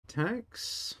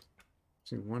tanks.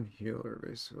 See one healer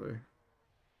basically.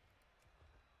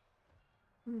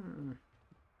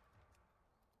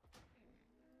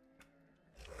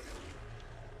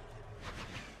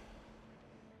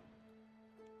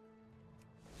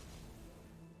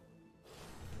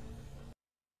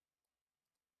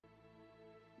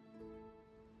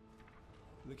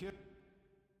 The kid.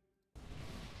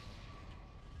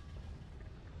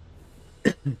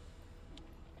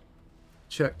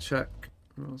 Check, check.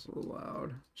 That was a little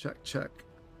loud. Check, check.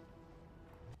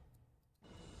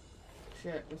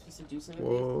 Shit, we're supposed to do something.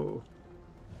 Whoa.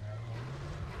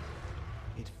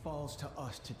 It falls to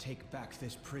us to take back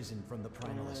this prison from the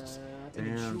Primalists and Damn,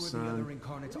 ensure son. the other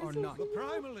incarnates are not. The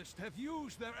Primalists have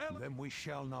used their Then we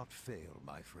shall not fail,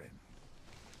 my friend.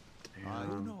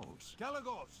 Who knows?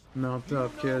 Galagos! Mount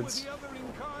up, kids. The other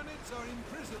incarnates are in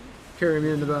prison. Carry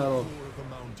me into battle. Of the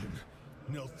mountain.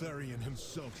 Neltharion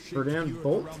himself shaped Ferdinand, the earth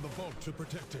bolt. around the vault to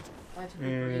protect it.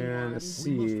 And a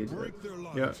seed. Break their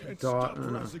lines Yeah, and dot. stop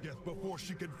Razageth before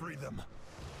she can free them.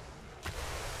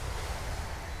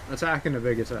 Attack and a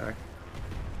big attack.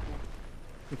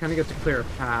 We kind of get to clear a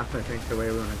path, I think, the way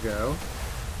we want to go.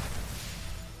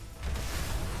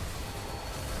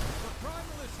 The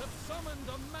Primalists have summoned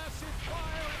a massive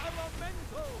fire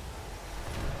elemental.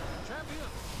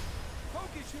 Champions,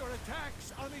 focus your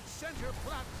attacks on its center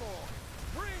platform.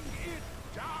 Bring it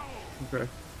down. Okay.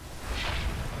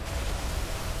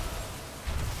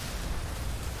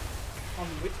 On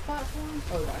which platform?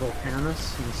 Oh, that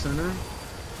Volcanus in the center.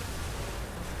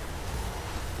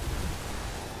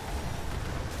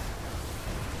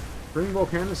 Bring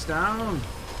Volcanus down.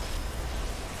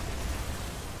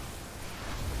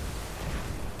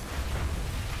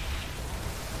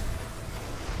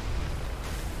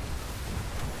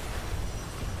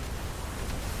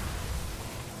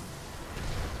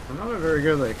 We're not a very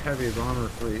good, like, heavy bomber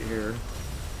fleet here.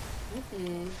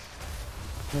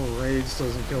 Well, rage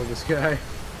doesn't kill this guy.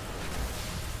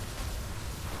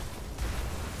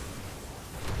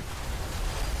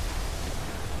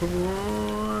 Come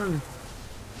on,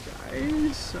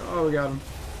 guys! Oh, we got him.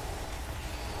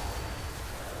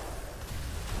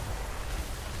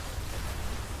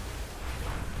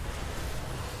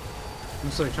 I'm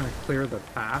just like trying to clear the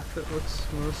path. It looks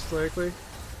most likely.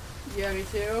 Yeah, me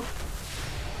too.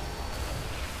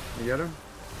 You get him?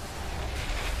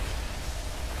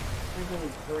 There's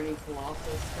only burning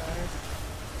colossal stars.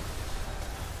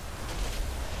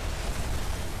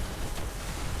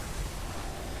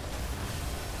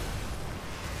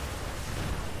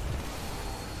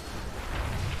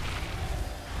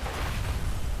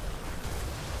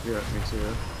 Yeah, me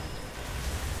too.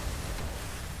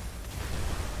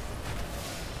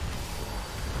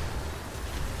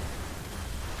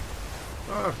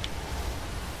 Ah.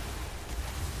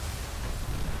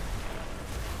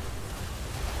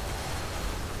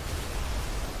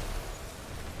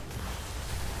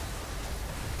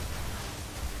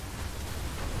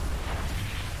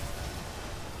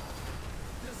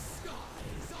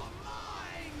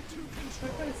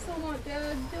 That guy's still not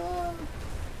dead. No.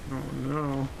 Oh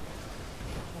no.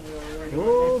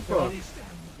 Whoa, fuck.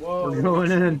 Whoa. We're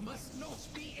going in.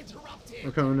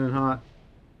 We're coming in hot.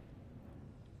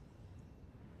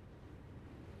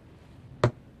 I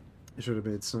should have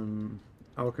made some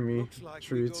alchemy Looks like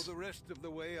treats. we go the rest of the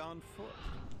way on foot.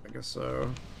 I guess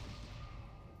so.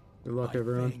 Good luck, By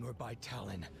everyone. Fang or by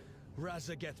Talon,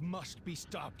 Razageth must be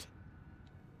stopped.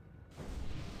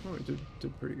 Oh, we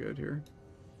did pretty good here.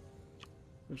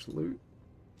 There's loot.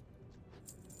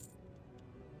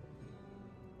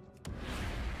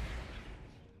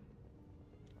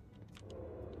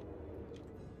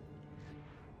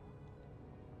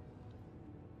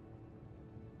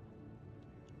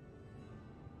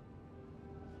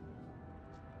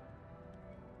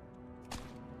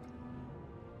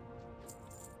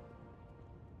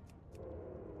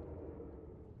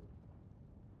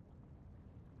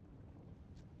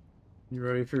 You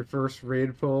ready for your first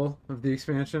raid pull of the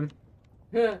expansion?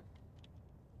 Ready?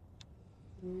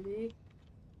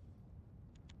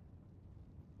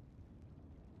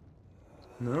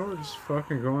 No, we're just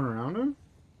fucking going around him?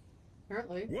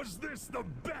 Apparently. Was this the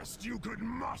best you could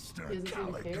muster, He doesn't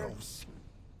seem to care. Calicos?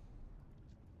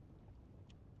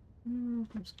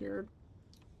 I'm scared.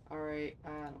 Alright, I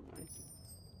don't know.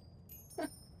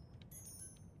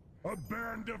 A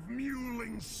band of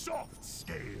mewling soft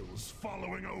scales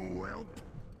following a whelp?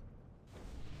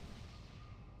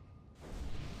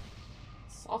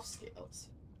 Soft scales.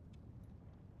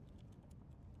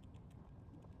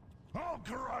 I'll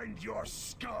grind your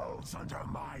skulls under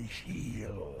my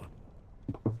heel.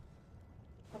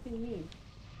 What do you mean?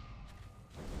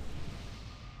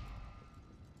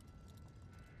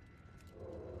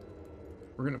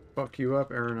 We're gonna fuck you up,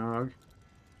 Aranog.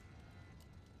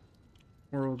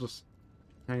 Or we'll just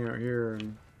hang out here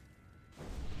and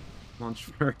launch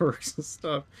fireworks and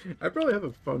stuff. I probably have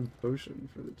a fun potion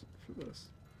for this.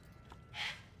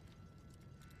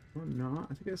 Or not?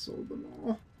 I think I sold them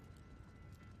all.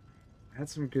 I had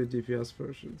some good DPS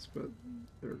potions, but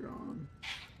they're gone.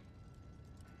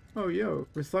 Oh, yo,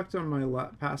 reflect on my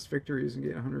past victories and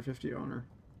get 150 honor.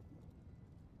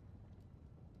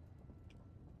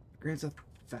 Grants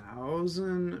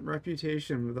 1,000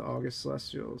 reputation with the August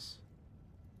Celestials.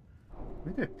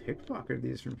 I think I pickpocketed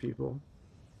these from people.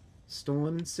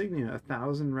 Stolen insignia,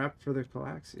 1,000 rep for the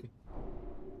Galaxy.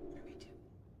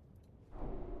 I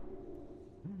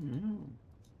don't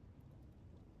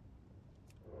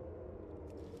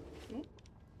know.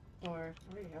 Or I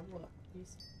already have one.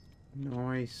 These.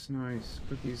 Nice, nice.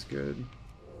 Cookie's good.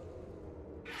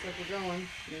 Looks like we're going,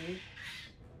 maybe.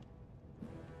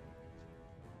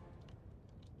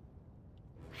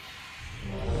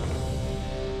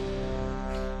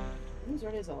 I'm as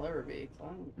ready as I'll ever be.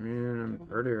 Man, I'm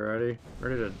pretty ready.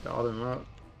 Ready to dot him up.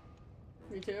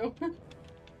 Me too.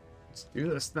 Let's do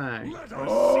this thing.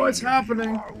 Oh, it's happening!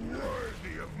 You are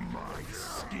worthy of my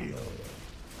skill.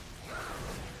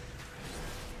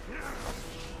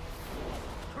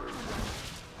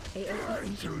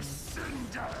 Burn to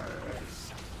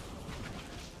cinders!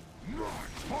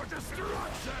 March for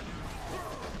destruction!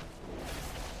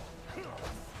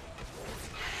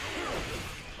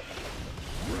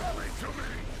 Rally to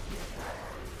me!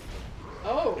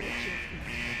 Oh! I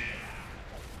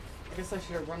guess I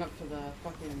should have run up to the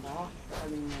fucking dock. I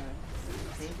mean,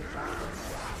 tank or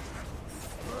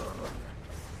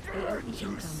Burn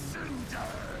to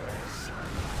cinders!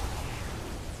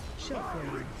 I'll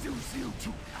reduce you to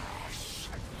ash!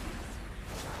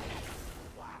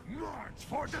 March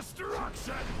for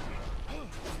destruction!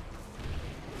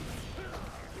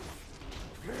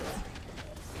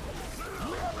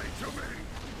 Rally to me!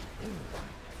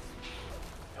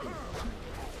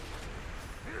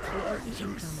 Burn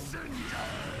to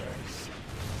cinders!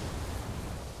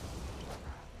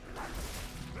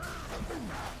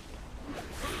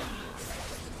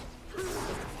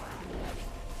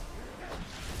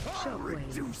 I'll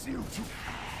reduce you to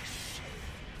ash!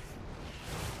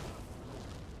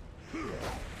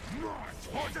 March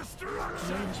for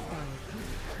destruction!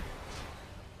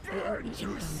 Burn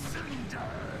to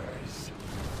cinders!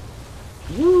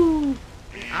 Woo!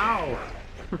 Ow!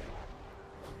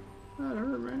 That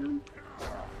hurt, man.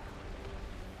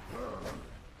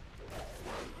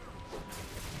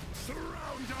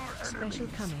 Surround our enemies! Special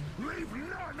coming. Leave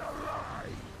none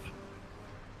alive!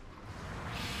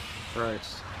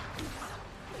 Christ.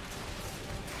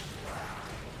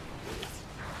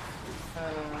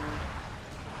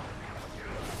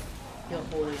 Feel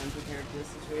wholly unprepared for this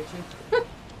situation.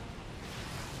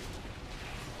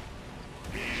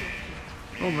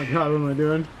 Oh my god, what am I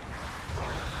doing?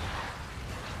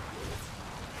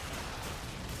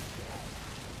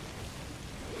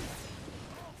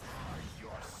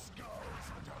 Your skulls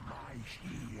under my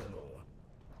heel!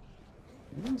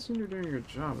 You don't seem to be doing a good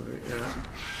job of it yet.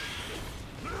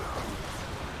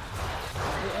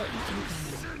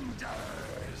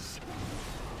 Cinders!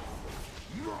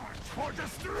 March for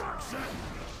destruction!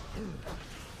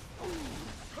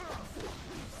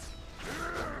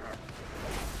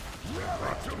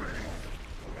 Rally to me!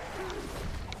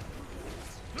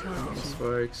 Oh,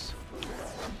 spikes.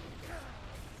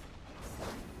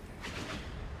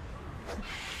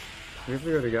 We have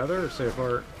to go together or stay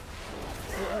apart?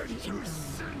 Burn to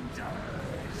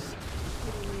cinders!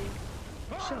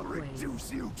 I'll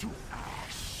reduce you to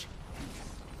ash!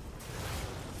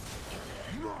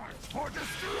 March for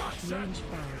destruction! Range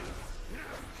 5.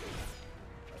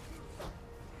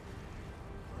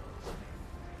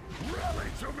 Rally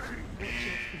to me!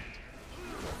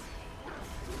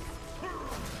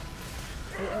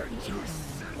 Burn to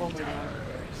Oh my god.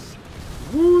 cinders!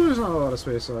 Woo, there's not a lot of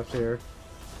space left here.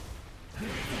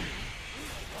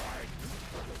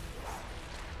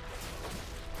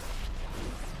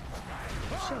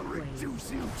 I'll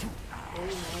reduce you to ash! Oh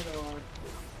my god.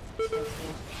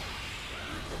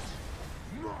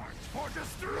 March for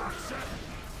destruction!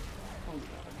 Oh my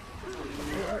god.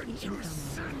 Burn to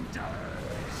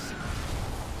cinders!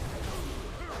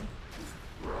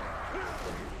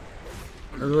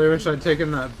 I really wish I'd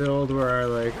taken that build where I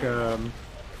like Surround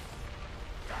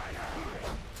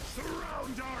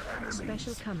our enemies!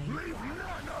 Special coming. Leave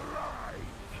none alive!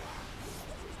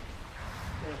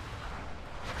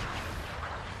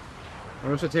 I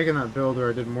wish I'd taken that build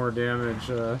where I did more damage.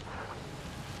 Oh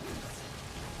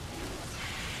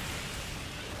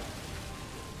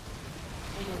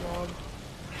my god.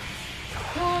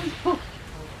 no.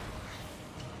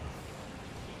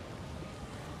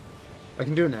 I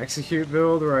can do an execute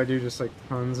build where I do just like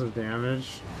tons of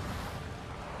damage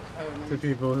Oh, to nice.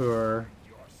 people who are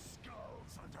Your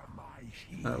skulls under my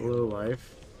heel. at low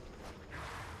life.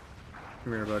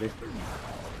 Come here, buddy.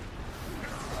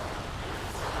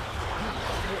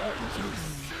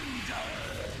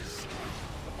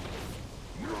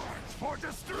 March for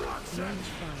destruction.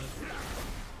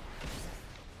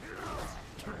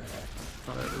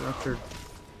 Alright, ruptured.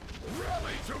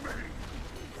 Rally to me.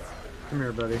 Come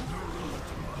here, buddy.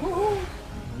 Woohoo!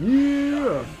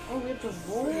 Yeah! Oh, we have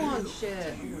to roll on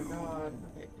shit. Oh my god.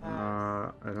 Okay,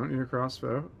 pass. I don't need a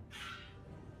crossbow.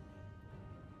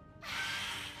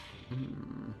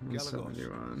 Galagos,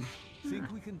 171.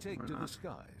 think we can take Why to the not?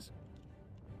 skies?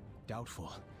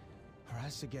 Doubtful.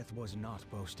 Rasageth was not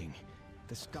boasting.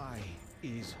 The sky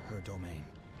is her domain.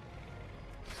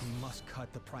 We must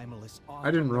cut the primalists off.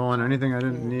 I didn't from roll the on anything I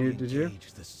didn't before we need, did you?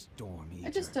 engage the storm I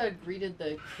eater. just greeted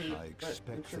the cape, I but I'm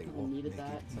expect sure they people won't needed make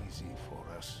that. it easy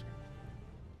for us.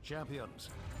 Champions,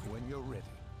 when you're ready.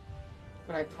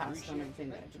 But I passed on everything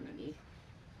that I didn't need.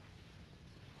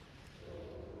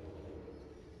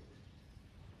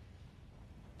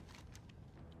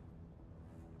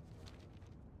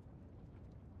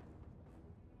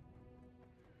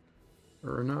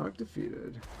 Uranog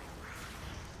defeated.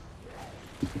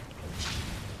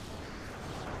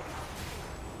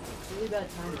 Really bad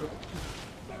time.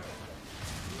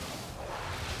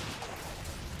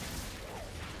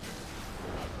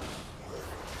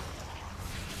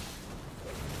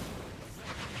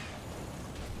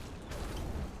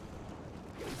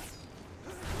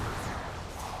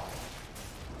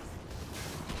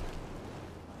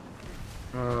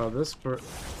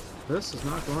 This is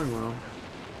not going well.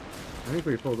 I think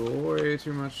we pulled way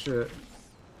too much shit.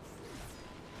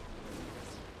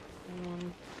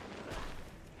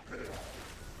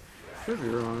 Could be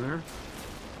wrong there.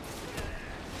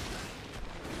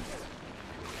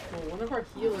 Well, one of our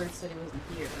healers said he wasn't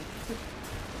here.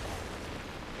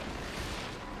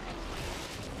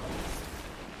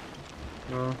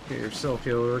 Well, get your self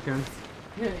heal working.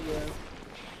 Yeah.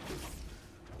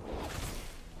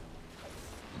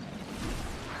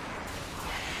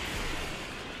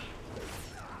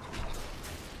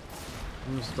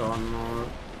 I'm just dodging them all up.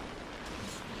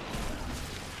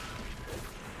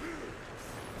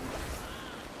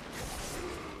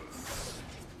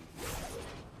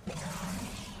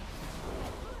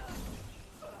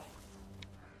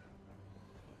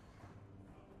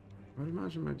 I'd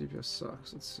imagine my DPS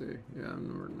sucks. Let's see. Yeah, I'm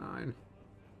number 9.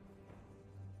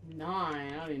 9? I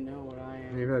don't even know what I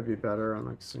am. Maybe I'd be better on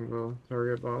like single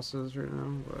target bosses right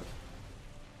now, but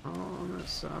oh, I'm gonna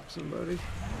sap somebody.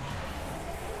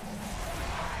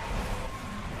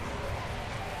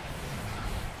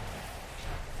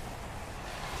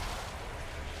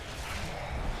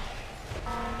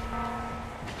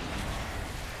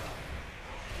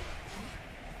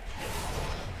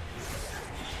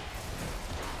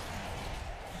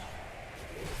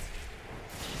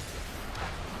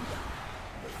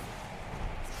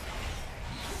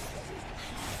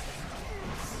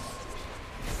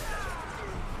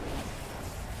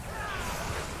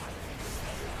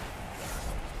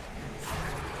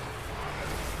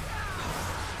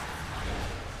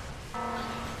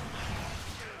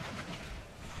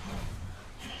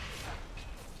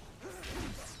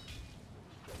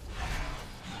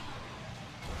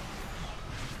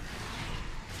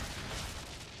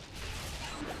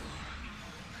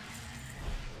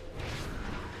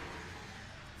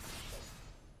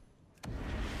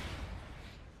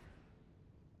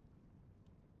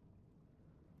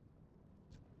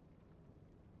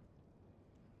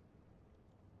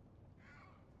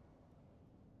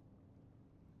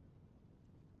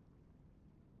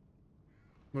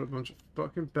 What a bunch of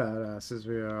fucking badasses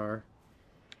we are.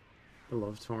 I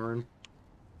love Torn.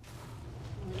 Oh,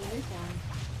 nice one.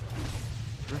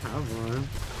 I have one.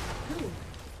 Ooh.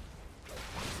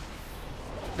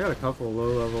 I got a couple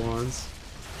low-level ones.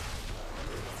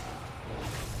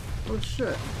 Oh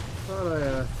shit.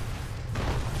 Thought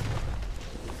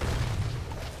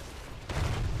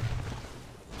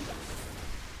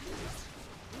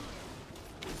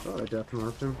I death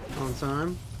marked him on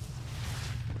time.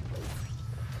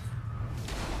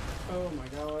 Oh my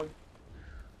god.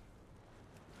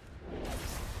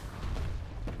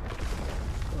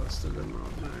 Busted him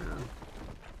up, man.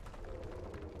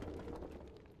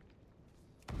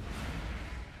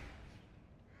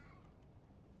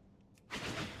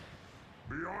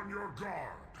 Be on your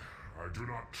guard. I do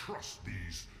not trust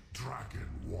these dragon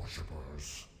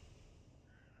worshippers.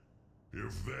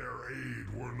 If their aid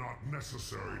were not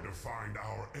necessary to find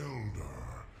our elder,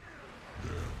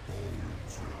 their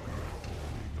bones would be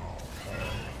holding our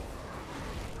hell.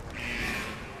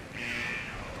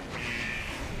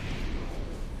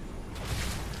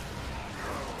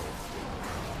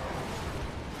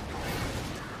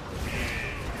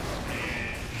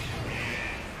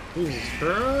 Jesus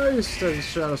Christ! I just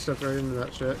shadow stepped right into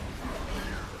that shit.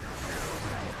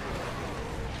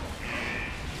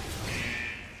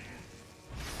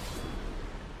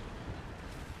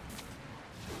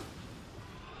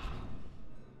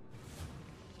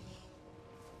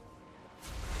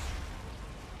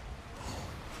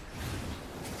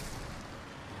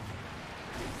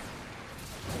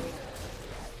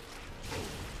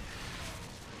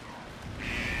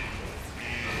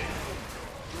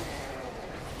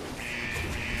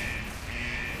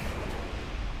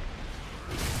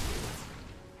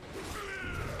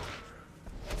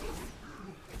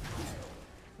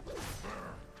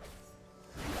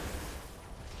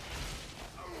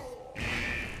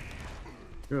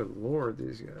 Good lord,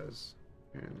 these guys.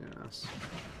 And yes.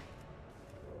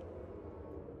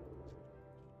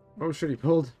 Oh shit, he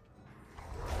pulled.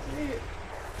 Wait.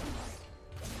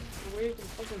 The way you can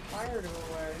fucking fire it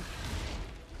away.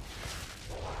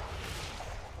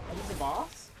 Is this the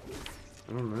boss?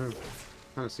 I don't know.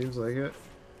 Kinda seems like it.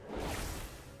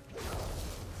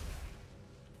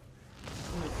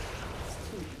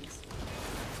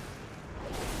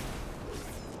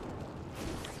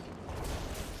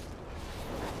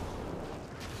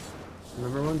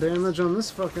 Number 1 damage on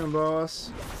this fucking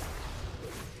boss.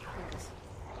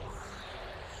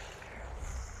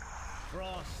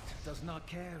 Frost does not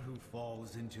care who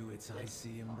falls into its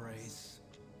icy embrace.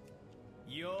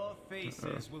 Your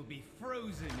faces will be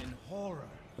frozen in horror.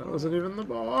 That wasn't even the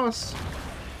boss.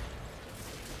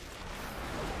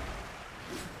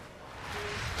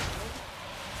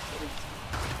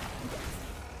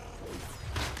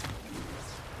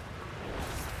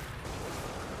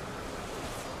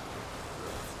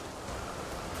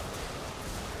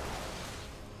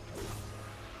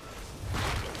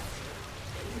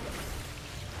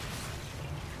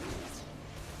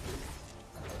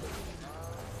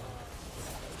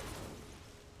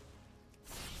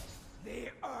 The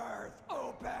earth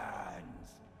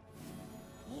opens!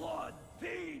 Blood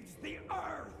feeds the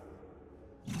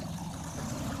earth!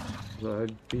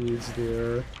 Blood feeds the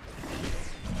earth.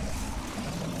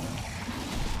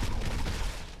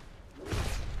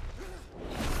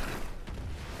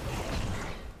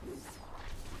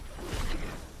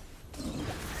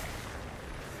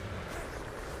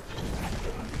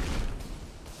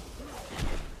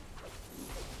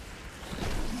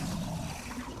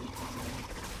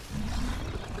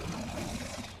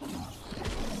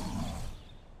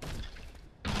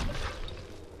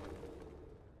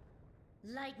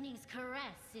 Lightning's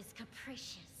caress is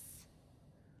capricious.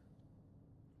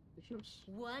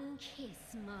 One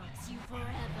kiss marks you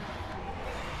forever.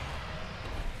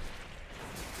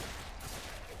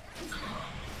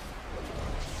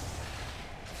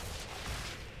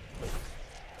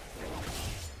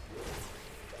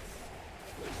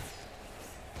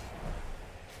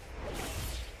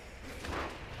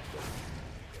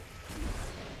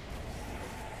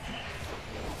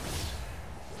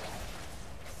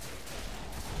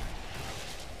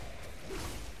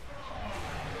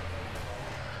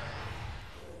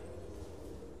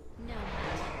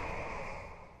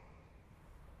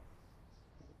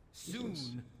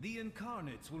 Soon, the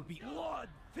incarnates will be. Blood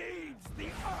feeds the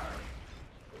earth!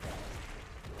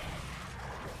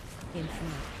 In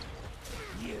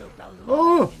front. You belong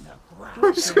Oh! in the I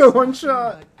ground. just got one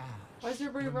shot. Why is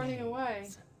everybody running away?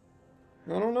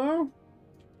 I don't know.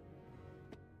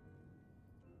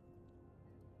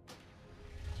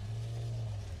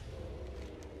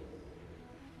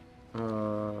 I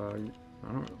don't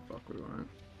know where the fuck we went.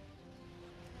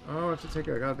 Oh, I have to take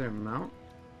a goddamn mount?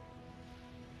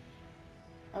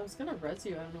 I was gonna res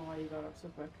you, I don't know why you got up so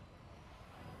quick.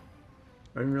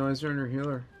 I didn't realize you're on your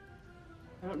healer.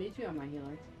 I don't need you on my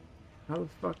healer. How the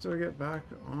fuck do I get back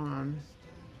on?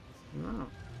 No.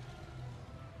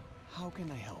 How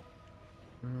can I help?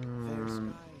 Fair Um,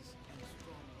 skies and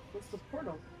strong. What's the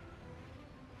portal?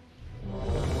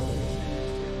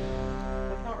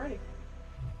 That's not ready.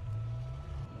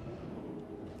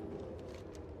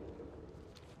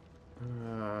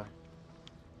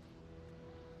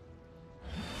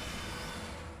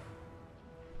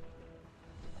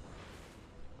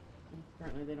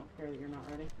 Apparently they don't care that you're not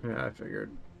ready. yeah, I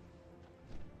figured.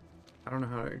 I don't know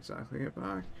how to exactly get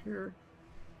back here.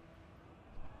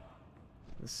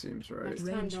 This seems right. Next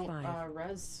time Range don't five.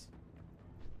 res.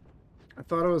 I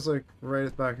thought it was like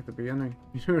right back at the beginning.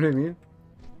 You know what I mean?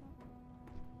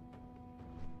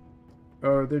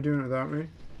 Oh, they're doing it without me?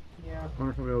 Yeah, I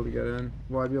wonder if I'll be able to get in.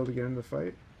 Will I be able to get in the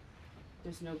fight?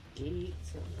 there's no gate,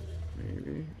 so...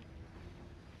 Maybe.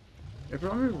 They're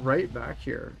probably right back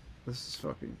here. This is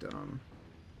fucking dumb.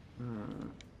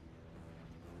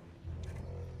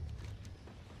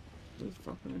 Where the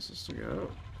fuck am I supposed to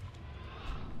go?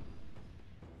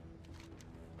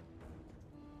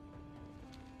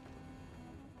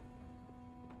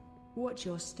 Watch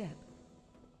your step.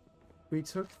 We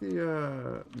took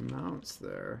the mounts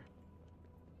there.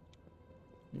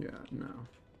 Yeah, no.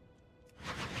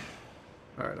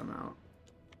 Alright, I'm out.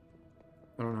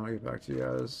 I don't know how to get back to you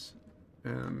guys.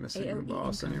 And I'm missing the AOE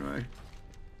boss incoming. anyway.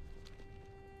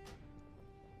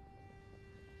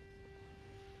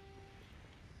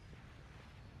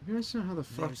 You guys know how the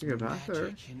fuck to get back there.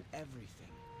 magic in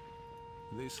everything.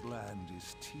 This land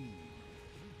is teeming.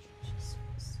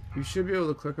 You should be able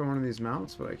to click on one of these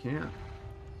mounts, but I can't.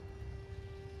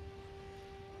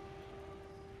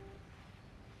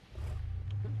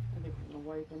 I think I'm gonna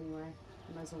wipe anyway.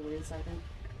 Might as well wait a second.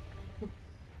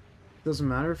 Doesn't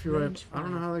matter if you wipe. Range I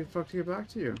don't know how the fuck to get back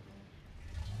to you.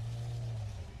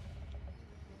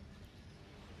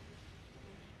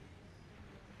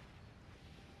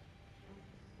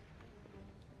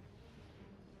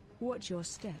 Watch your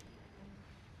step.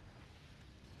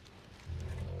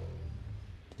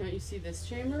 Don't you see this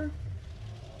chamber?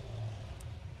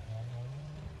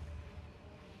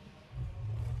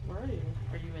 Where are you?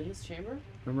 Are you in this chamber?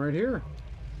 I'm right here.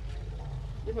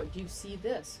 Yeah, but do you see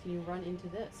this? Can you run into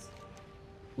this?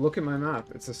 Look at my map.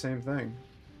 It's the same thing.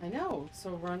 I know,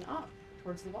 so run up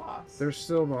towards the boss. There's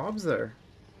still mobs there.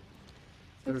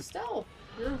 It's stealth.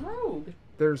 You're a rogue.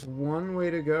 There's one way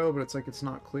to go, but it's like it's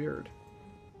not cleared.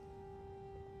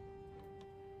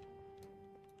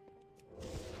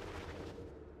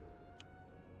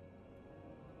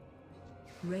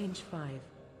 Range 5.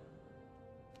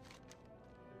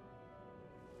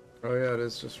 Oh yeah, it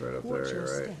is just right up Watch there. your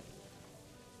You're right. step.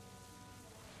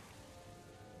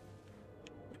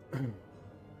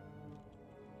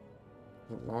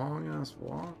 A long ass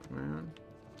walk, man.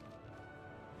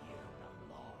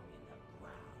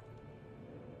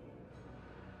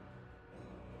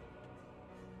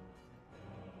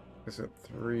 I got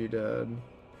 3 dead.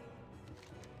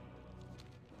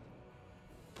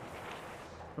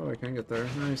 Oh, I can get there.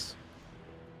 Nice.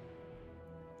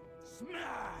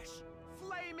 Smash!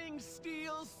 Flaming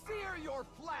steel, sear your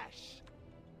flesh!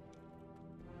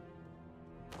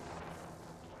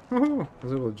 Oh, I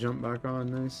was able to jump back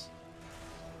on. Nice.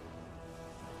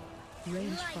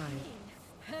 Range 5. Lightning,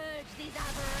 purge these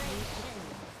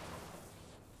aberrations.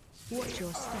 Watch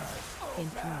your step.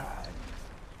 Interrupt.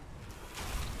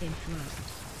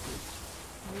 Interrupt.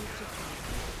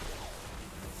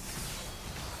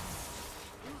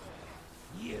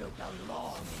 You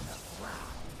belong in the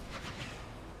ground.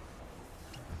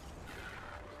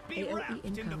 Be AOE wrapped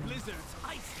in the incoming. blizzard's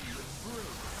icy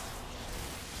brew.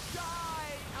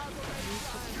 Die,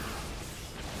 aberration!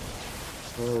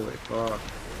 Holy fuck.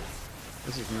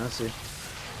 This is messy.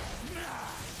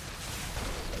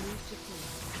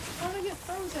 How did I get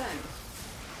frozen?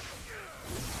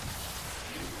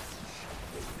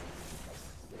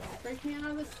 Break me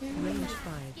out of this tomb. Range Get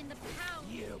 5. In the pound.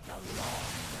 me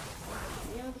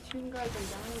out of the tomb, guys. I'm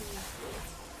dying.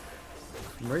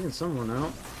 I'm breaking someone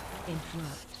out.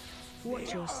 Interrupt.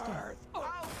 Watch your step.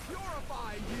 I'll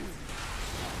purify you!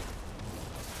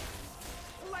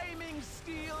 Flaming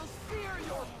steel, sear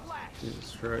your flesh!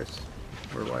 Jesus Christ.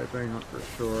 We're wiping up for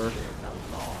sure.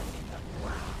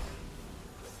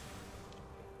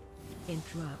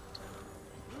 Interrupt.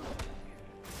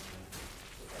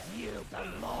 You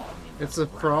belong in It's a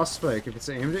frost spike. If it's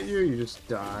aimed at you, you just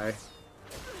die.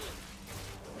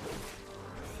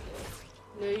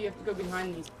 No, you have to go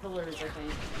behind these pillars, I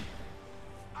think,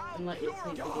 and let it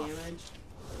take the damage.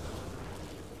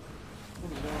 Oh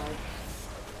my god.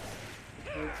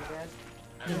 Thanks, you guys.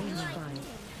 Range 5.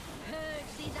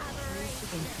 Purge these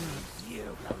aberrations. Interrupt. You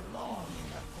belong in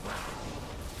the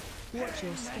ground. Watch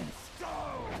your step.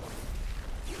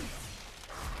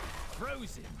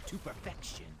 Frozen to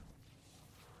perfection.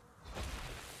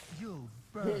 You'll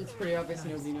It's pretty obvious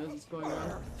nobody knows what's going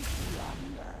on.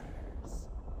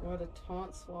 Got a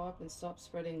taunt swap and stop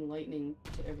spreading lightning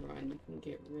to everyone. You can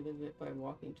get rid of it by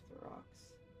walking to the rocks.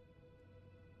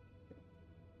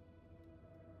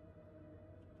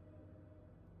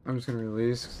 I'm just gonna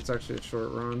release because it's actually a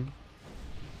short run.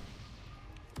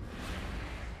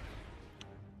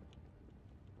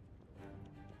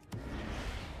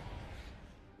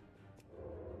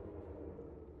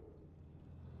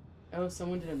 Oh,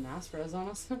 someone did a mass res on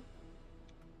us. That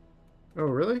Oh,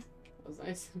 really? was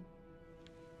nice.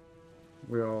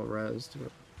 We all rezzed.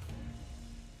 But...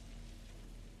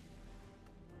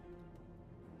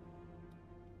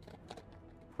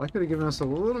 I could have given us a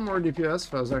little more DPS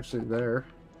if I was actually there.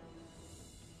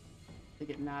 I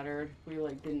think it mattered. We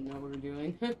like didn't know what we were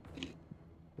doing.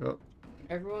 Yep.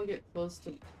 Everyone get close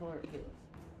to pillar.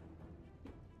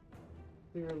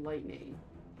 Clear lightning.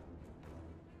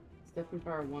 Step and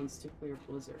fire once to clear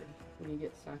blizzard. When you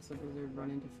get stacks of blizzard, run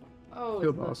into fire. Oh, Kill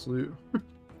it's the- boss loot.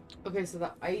 okay, so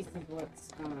the ice is what's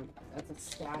that's a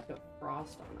stack of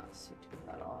frost on us. So take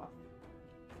that off.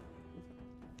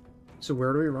 So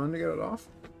where do we run to get it off?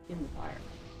 In the fire.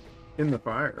 In the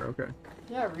fire, okay.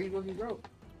 Yeah, read what he wrote.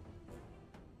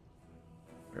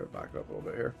 I gotta back up a little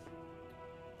bit here.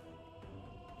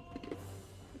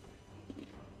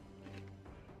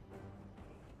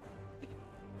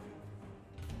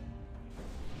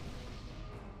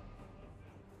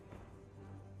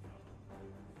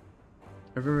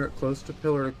 Everyone get close to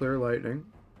pillar to clear lightning.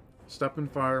 Step in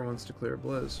fire wants to clear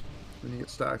blizz. When you get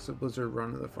stacks of blizzard,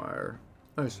 run to the fire.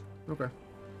 Nice. Okay.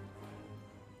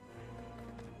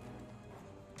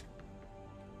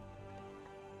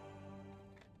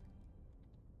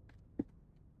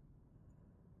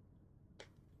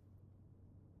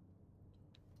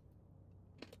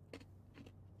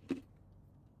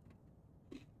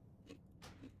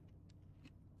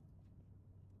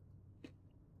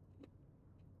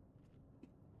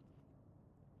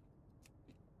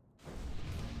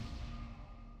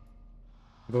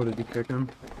 Voted to kick him.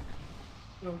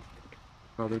 Oh.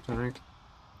 Other tank.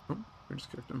 Oh, we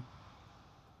just kicked him.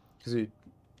 Because he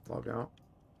logged out.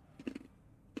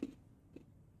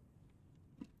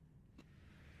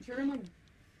 You're gonna like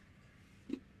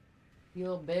you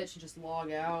little bitch, just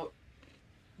log out,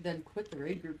 then quit the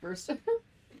raid group first.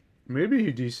 Maybe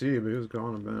he DC, but he was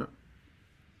gone a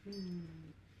bit.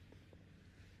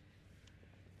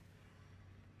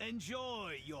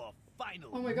 Enjoy your final.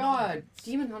 Oh my god,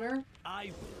 Demon Hunter. I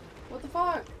will. What the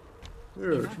fuck?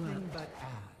 Dude. Nothing but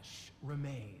ash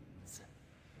remains.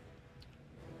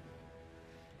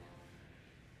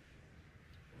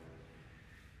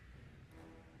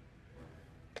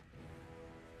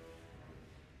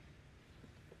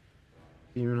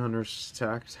 Demon Hunter's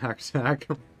attack.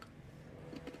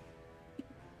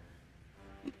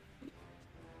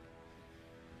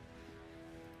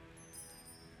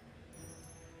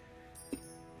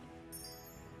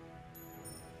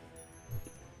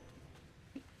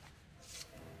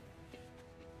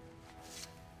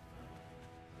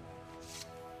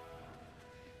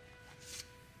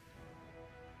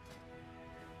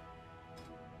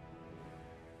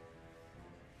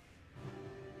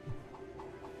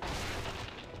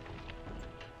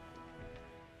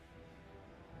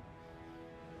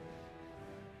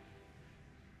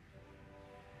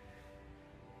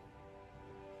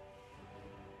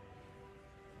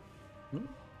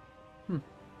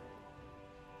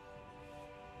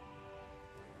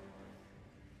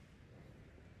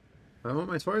 I want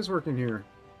my toys working here.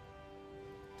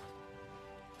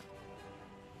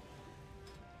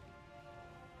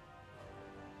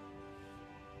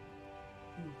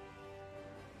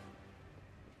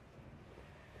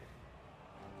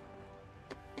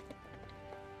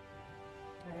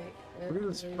 Right, Look at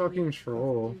this fucking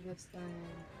troll. this thing.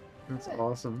 That's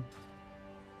awesome.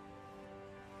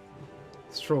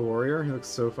 This troll warrior, he looks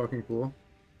so fucking cool.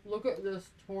 Look at this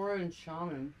Tauren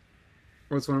shaman.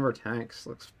 Oh, it's one of our tanks.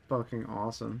 Looks fucking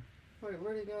awesome. Wait,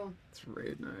 where'd he go? It's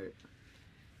raid night.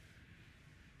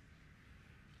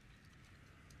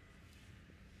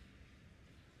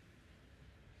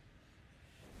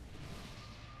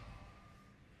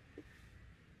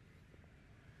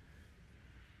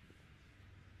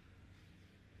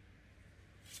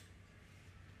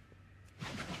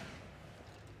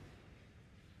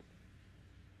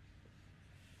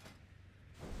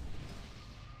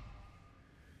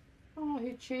 Oh,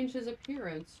 he changed his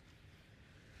appearance.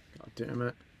 God damn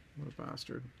it. What a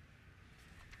bastard.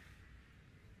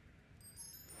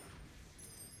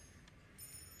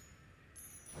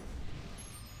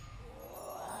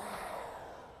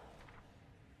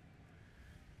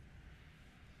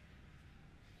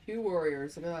 Two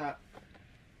warriors, look at that.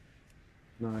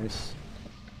 Nice.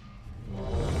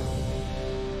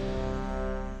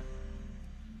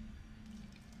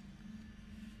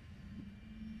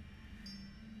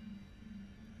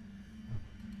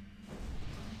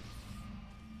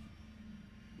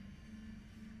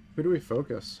 Who do we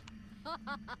focus?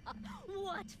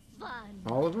 What fun!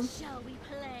 All of them? Shall we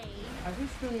play? I've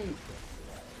just been,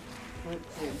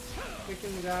 let's see,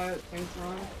 picking the guy that thinks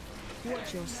wrong.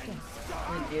 Watch your step.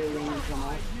 And alien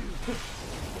Jamal.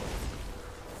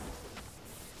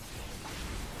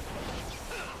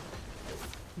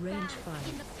 Range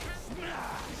 5.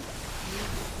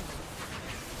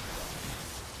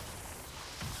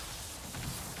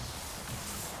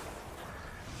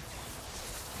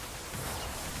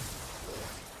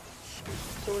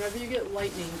 So whenever you get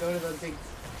lightning, go to the big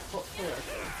pillar.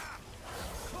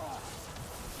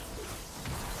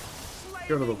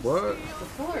 Go to the what? The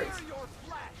pillars.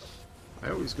 I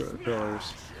always go to the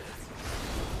pillars.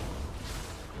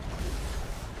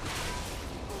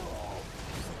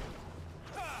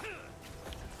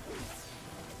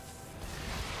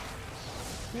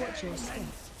 Watch your step.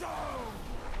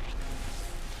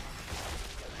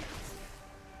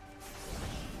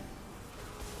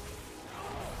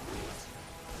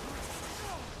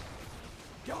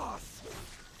 Gasp!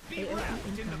 Be AOE wrapped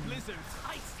in the incoming. blizzard's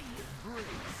icy embrace.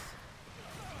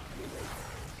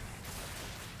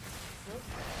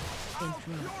 I'll Interrupt.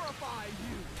 purify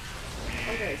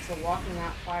you. Okay, so walk in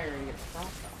that fire and get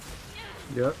frost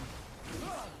off. Yep.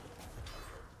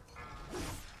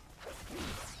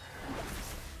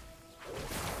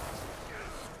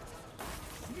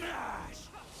 Smash!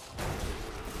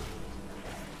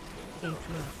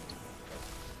 Interrupt.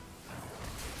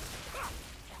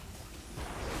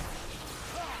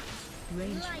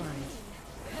 Range 5.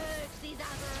 Purge these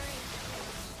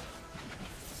aberrations.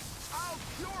 I'll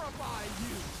purify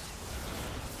you.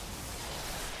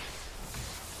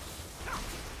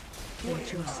 Watch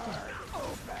your step.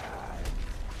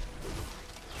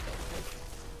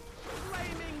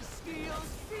 Flaming steel,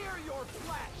 sear your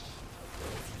flesh.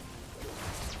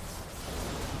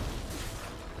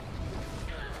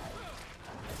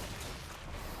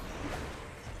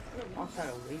 I'm gonna walk that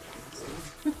away from this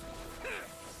thing.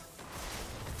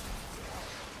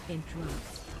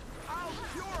 Interrupt. I'll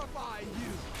purify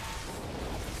you.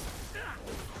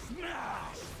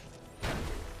 Smash!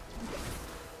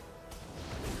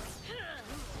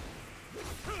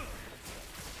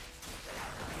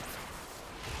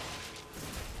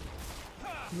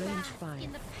 Range In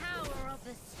 5. the power of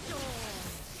the storm.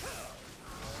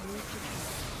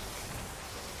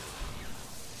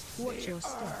 Watch your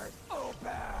step.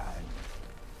 Open!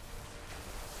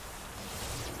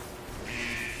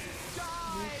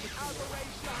 Die,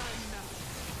 aberration!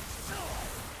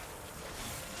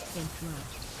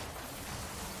 Interrupt.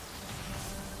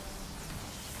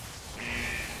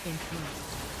 Interrupt.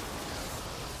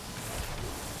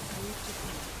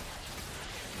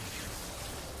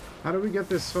 How do we get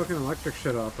this fucking electric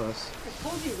shit off us? I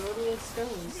told you, go to those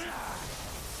stones.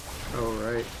 Oh,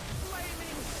 right.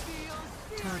 Flaming steel,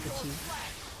 sear Target your you.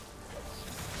 flesh.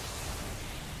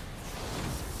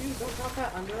 Dude, don't drop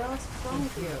that under us. What's wrong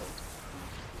with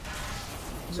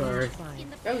you? Sorry. Range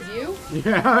 5. That was you?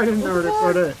 Yeah, I didn't know where to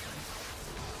put it.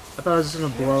 I thought I was just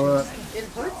gonna blow it. It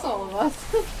hurts all of us.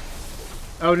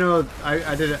 Oh no,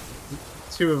 I did it.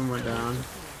 2 of them went down.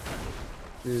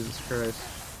 Jesus Christ.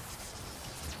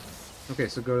 Okay,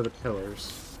 so go to the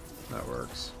pillars. That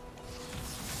works.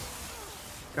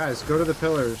 Guys, go to the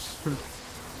pillars.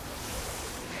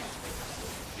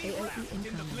 AOE In the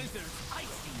incoming. blizzard's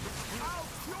icy, I'll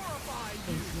purify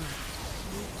you. Interrupt.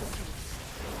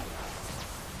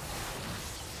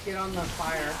 Get on the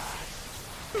fire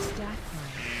Stack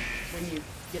fire. when you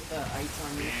get the ice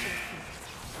on you.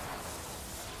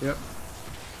 Yep.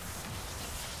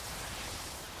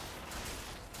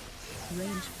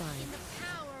 Range 5.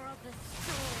 Power of the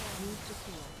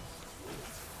storm.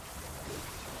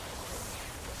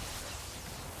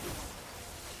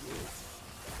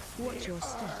 Watch your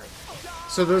step.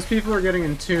 So those people are getting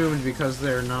entombed because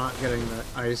they're not getting the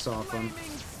ice off them.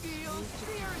 Flaming steel,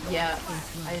 sear your Yeah,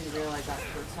 I didn't realize that the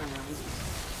first time around.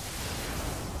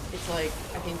 It's like,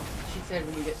 I think she said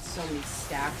when you get so many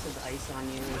stacks of ice on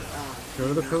you, Go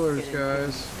to the you pillars, get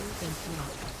guys.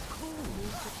 Interrupt.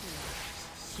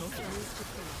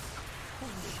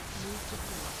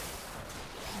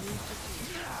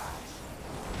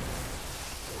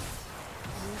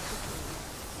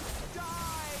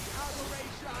 die,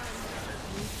 aberration.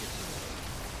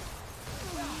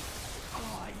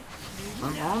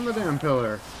 I'm on the damn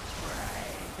pillar.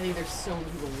 I think there's so many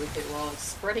people with it while it's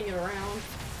spreading it around.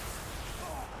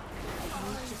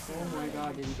 Oh my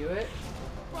god, didn't do it.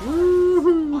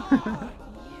 Woohoo!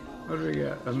 What do we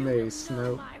get? A mace.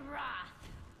 Nope. My wrath.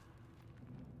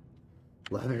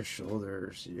 Leather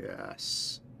shoulders.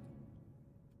 Yes.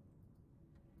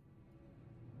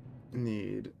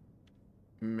 Need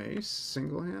mace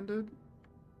single-handed.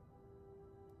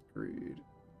 Greed.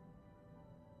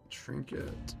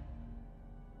 Trinket.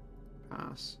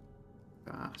 Pass.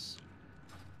 Pass.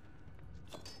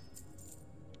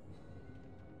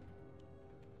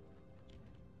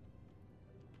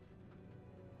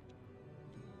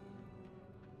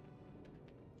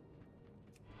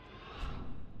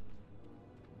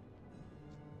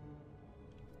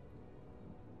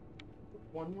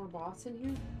 one more boss in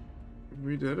here?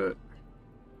 We did it.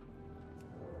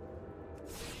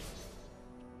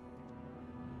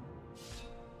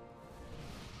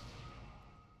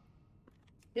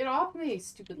 Get off me,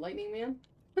 stupid lightning man.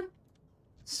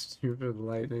 Stupid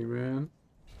lightning man.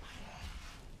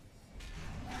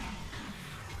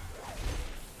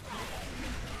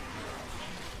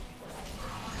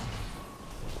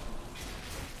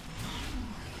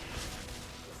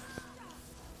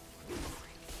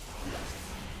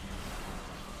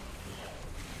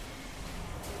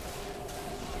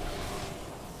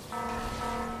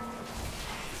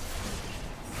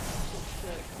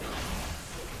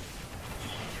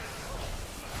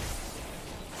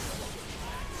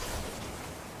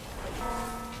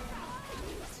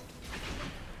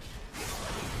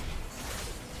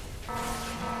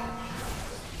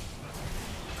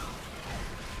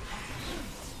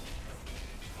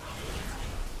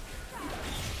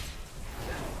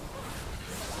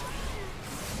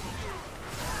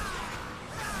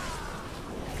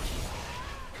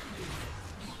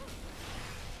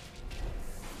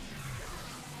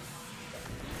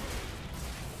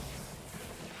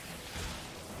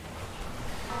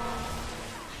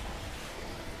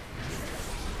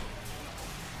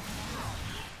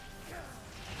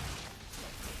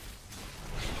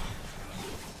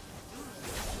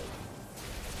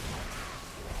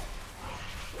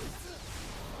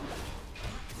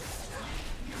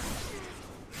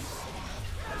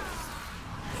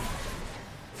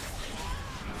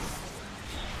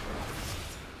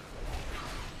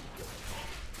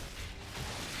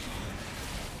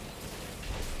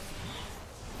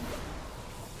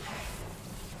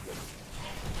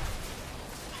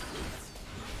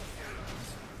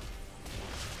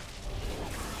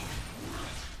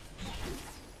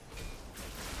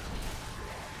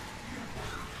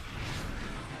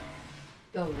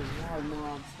 Oh, there's more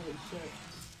mobs. Holy shit.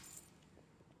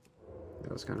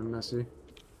 That was kind of messy.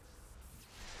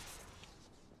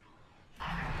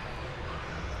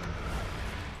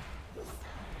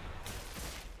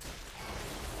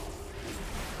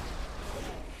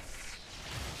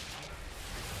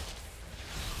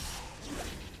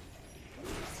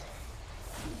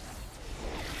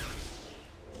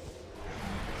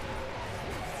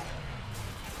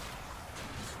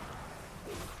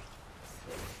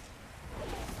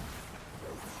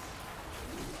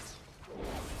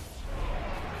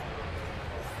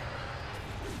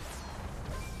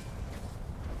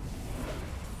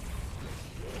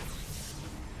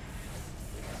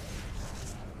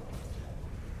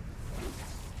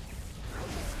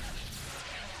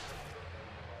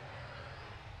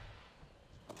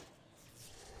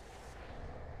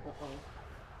 Uh-oh.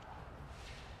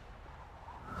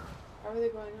 How are they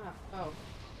going up? Oh.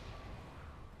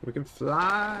 We can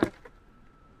fly.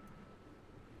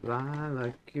 Fly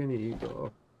like an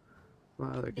eagle.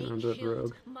 Fly like They an undead killed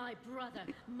rogue. my brother.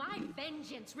 My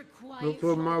vengeance requires Look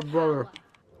for my your brother. power.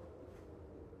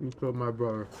 You killed my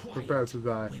brother. Prepare to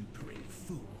die. Whimpering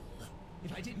fool.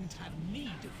 If I didn't have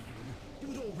need of you, you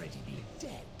would already be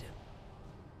dead.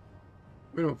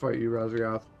 We don't fight you,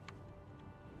 Razagath.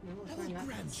 No, we're I trying will not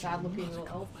grant sad you looking modicum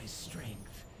little elf. of my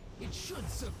strength. It should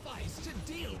suffice to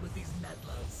deal with these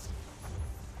meddlers.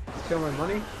 Kill my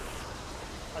money?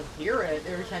 I hear it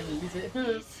every time you use it.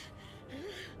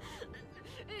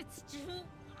 It's too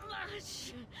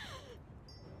much.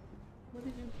 What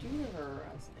did you do to her,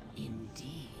 Aska?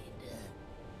 Indeed.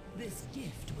 This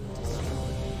gift will destroy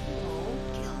you.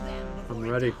 Kill them before I'm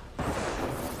it ready. Do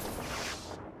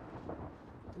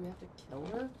we have to kill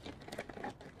her?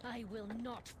 I will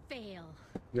not fail.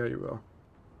 Yeah, you will.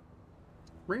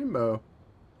 Rainbow.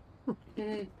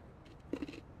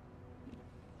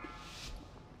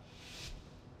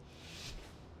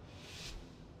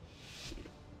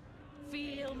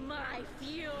 Feel my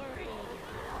fury.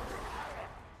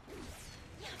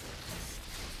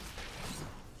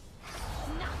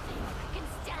 Nothing can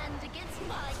stand against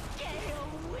my gale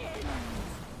winds.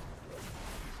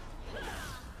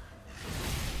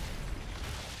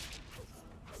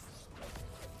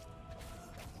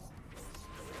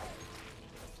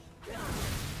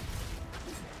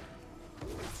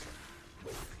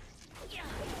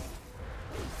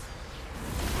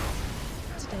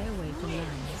 Stay away from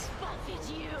lands. Spotted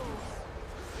you.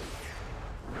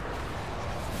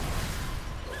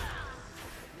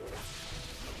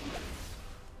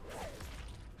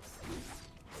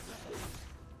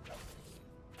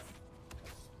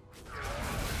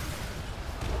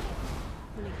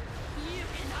 You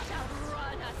cannot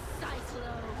outrun a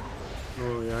cyclone.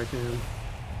 Oh, yeah, I can.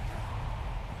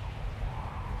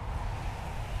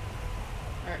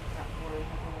 Alright, got one. I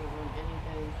don't want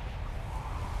anything.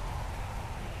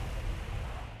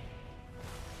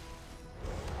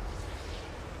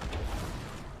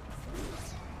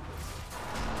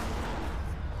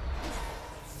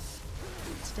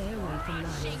 Stay away from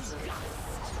lions.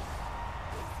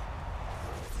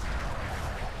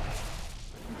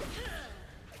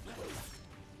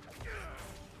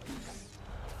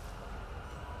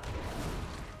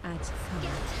 Add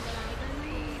cover.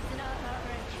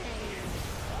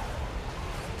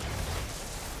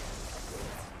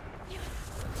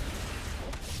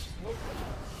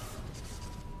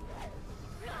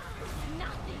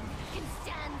 Nothing can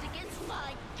stand against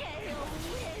my gale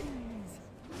winds.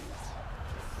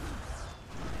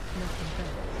 Nothing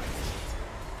better.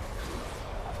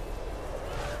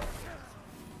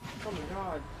 Oh my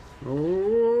god.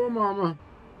 Oh, mama.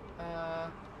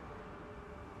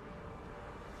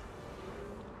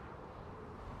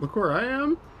 Look where I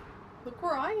am. Look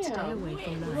where I am. Stay away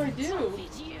from What do I lions. do?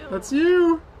 That's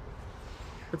you.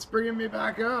 It's bringing me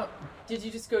back up. Did you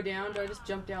just go down? Did I just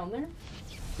jump down there?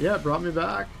 Yeah, it brought me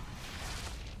back.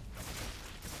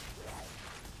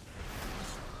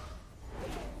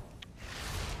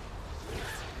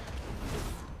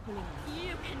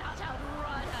 You cannot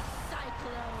outrun a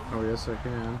cyclone. Oh, yes, I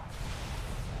can.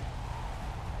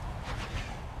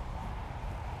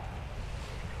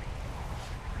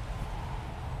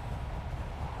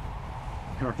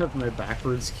 I don't have my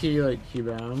backwards key, like key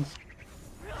bound.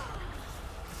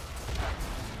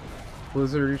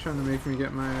 Blizzard, are you trying to make me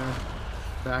get my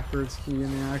backwards key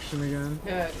in the action again?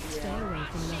 Stay away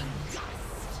from lions.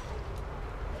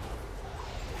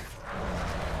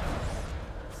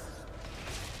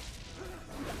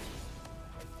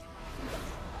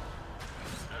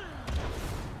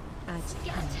 Add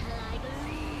cover. Like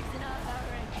leaves in a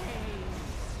hurricane.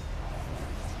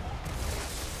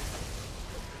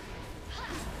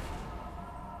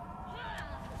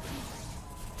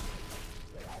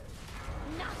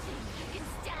 Nothing can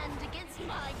stand against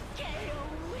my gale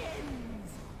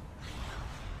winds.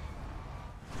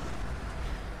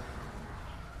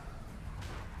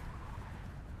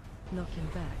 Knocking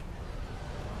back.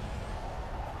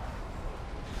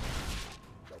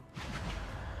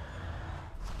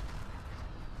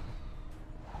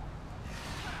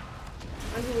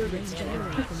 Stay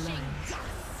away from lions.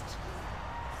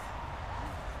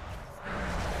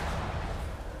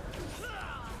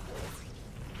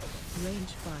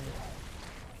 Range 5.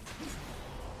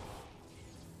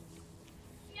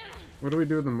 What do we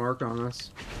do with the mark on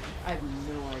us? I have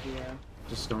no idea.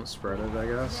 Just don't spread it, I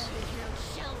guess. There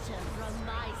is no shelter from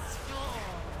my storm.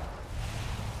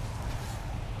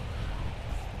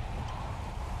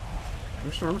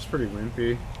 Your storm's pretty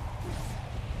wimpy.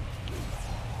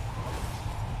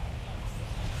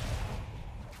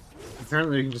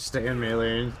 Apparently you can just stay in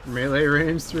melee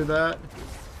range through that.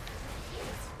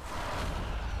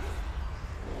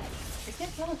 I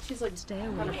can't tell if she's like Stay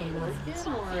kind away of from lions.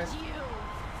 broken or if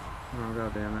Oh,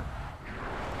 god damn it.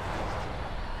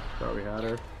 Thought we had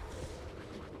her.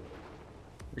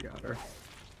 We got her.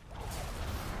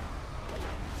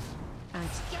 Add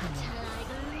cover. Like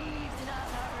leaves in a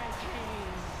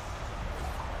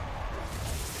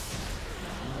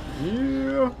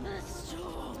hurricane. Yeah! The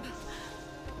storm.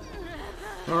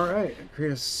 Alright,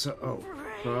 create a oh,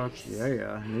 fuck,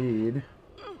 yeah, need.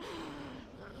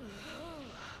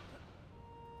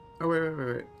 Oh,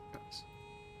 wait. Pass.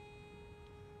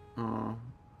 Oh,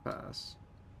 pass.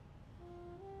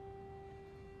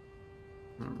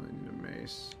 I don't really need a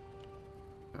mace.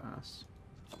 Pass.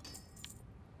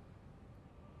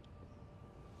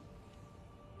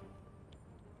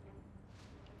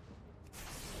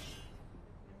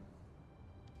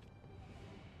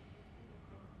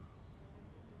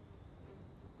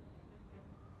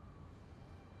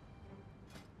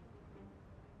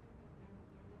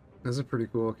 That's a pretty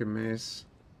cool looking mace.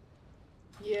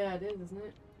 yeah, it is, isn't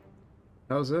it?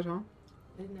 That was it, huh?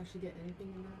 I didn't actually get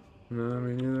anything in that. No,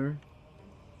 me neither.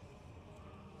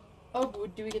 Oh,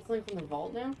 but do we get something from the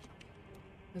vault now?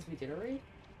 Because we did a raid?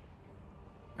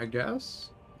 I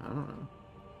guess? I don't know.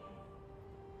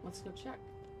 Let's go check.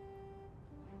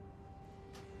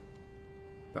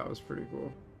 That was pretty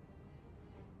cool.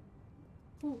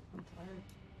 Ooh, I'm tired.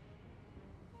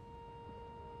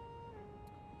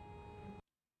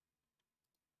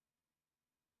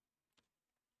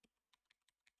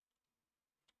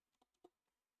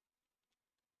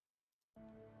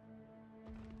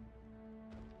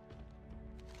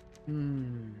 I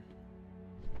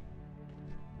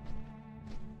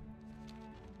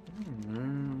don't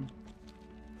know.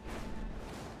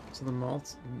 So the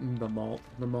malt's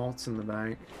in the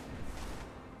bank.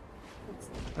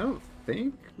 I don't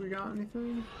think we got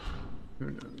anything.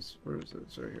 Who knows? Where is it?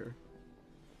 It's right here.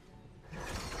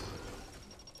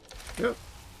 Yep.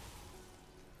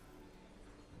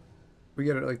 We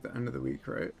get it like the end of the week,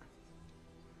 right?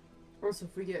 Also,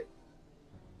 if we get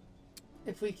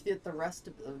If we get the rest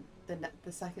of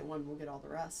the second one, we'll get all the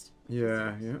rest.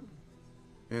 Yeah, yeah.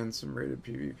 And some rated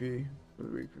PvP for the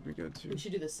week would be good too. We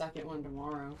should do the second one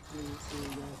tomorrow. And then see what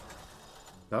we get.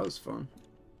 That was fun.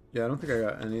 Yeah, I don't think I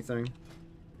got anything,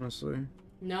 honestly.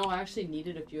 No, I actually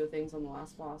needed a few things on the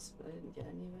last boss, but I didn't get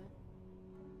any of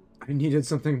it. I needed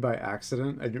something by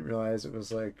accident. I didn't realize it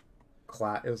was like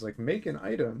it was like make an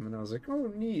item, and I was like,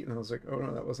 oh neat, and I was like, oh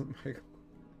no, that wasn't my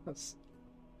class.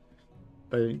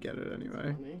 But I didn't get it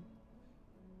anyway. Funny.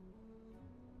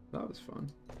 That was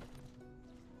fun.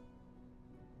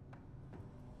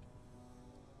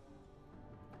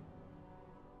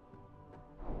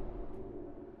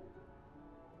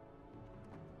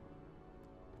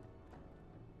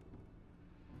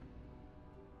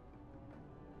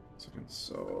 So I can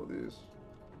sell all these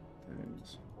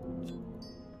things.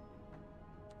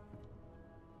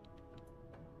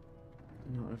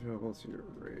 Not available to your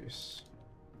race.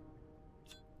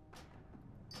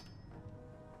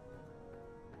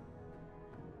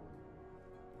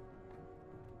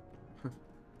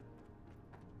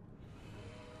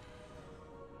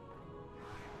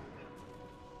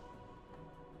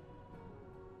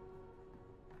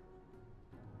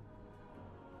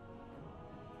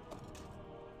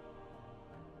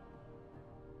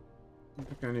 I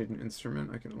think I need an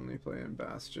instrument I can only play in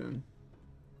Bastion.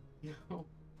 No.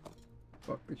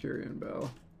 Fuck the Kyrian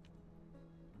Bell.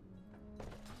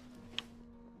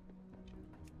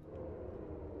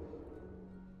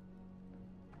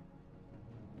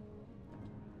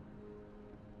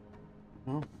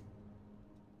 Oh.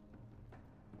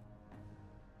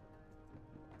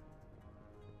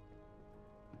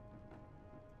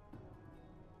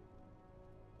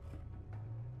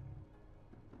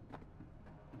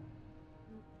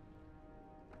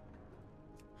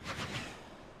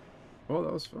 Oh,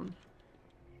 that was fun.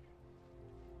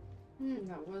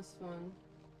 That was fun.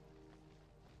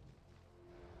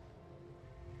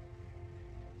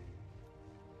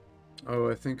 Oh,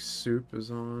 I think Soup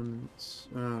is on.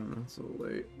 I don't know, it's a little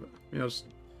late, but maybe I'll just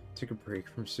take a break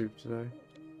from Soup today.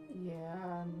 Yeah,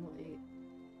 I'm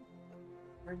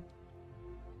late.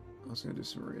 I was gonna do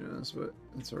some arenas, but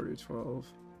it's already 12.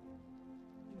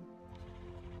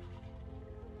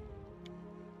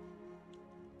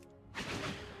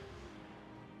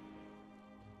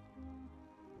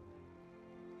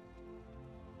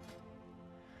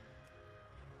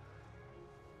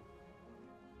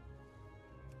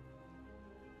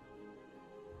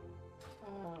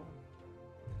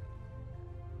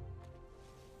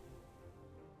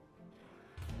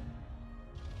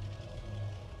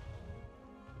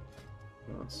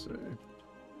 Let's see.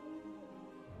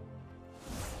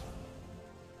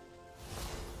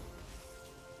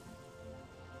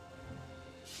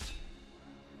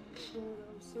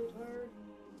 I'm so tired.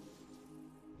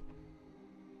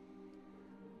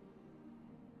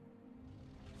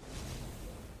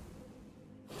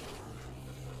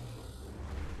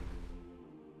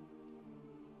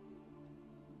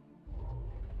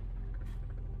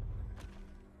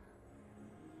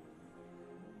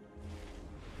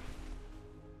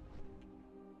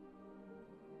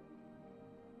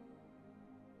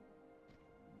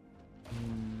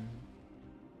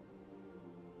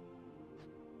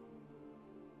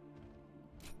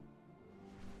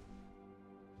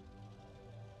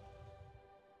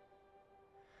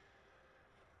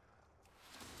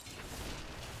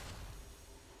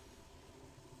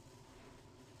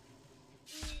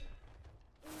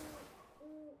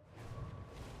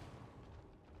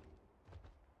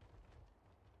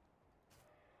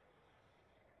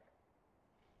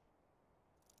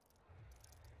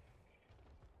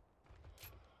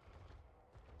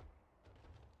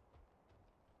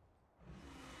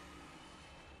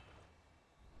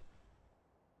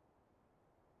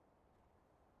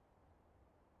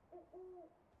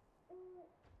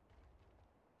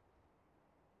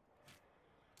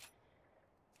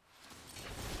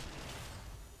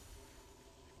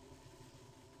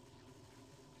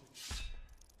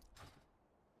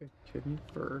 Okay, kidney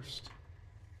first.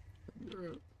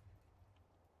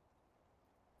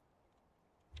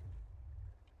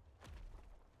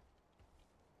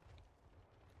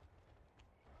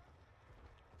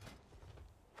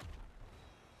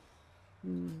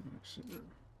 Actually, no.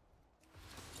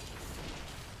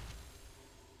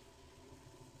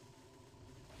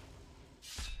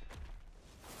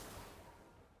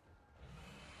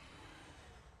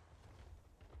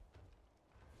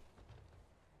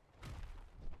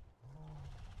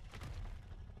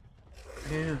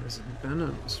 Damn, his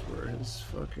venoms were his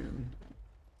fucking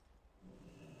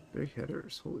big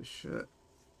hitters. Holy shit.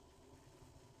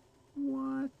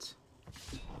 What?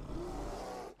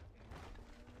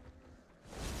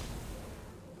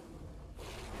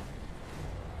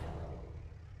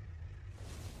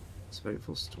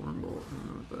 Spiteful Stormbolt. I don't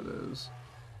know what that is.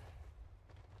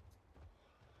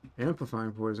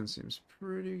 Amplifying Poison seems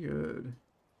pretty good.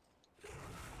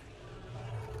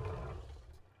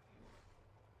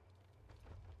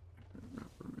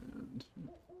 Reprimand.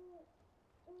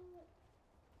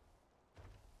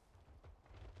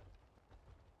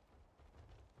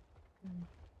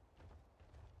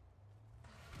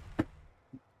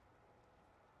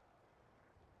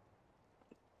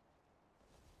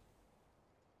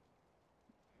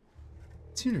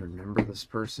 Do you remember this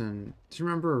person? Do you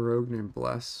remember a rogue named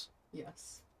Bless?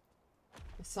 Yes.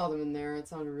 I saw them in there. It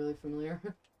sounded really familiar.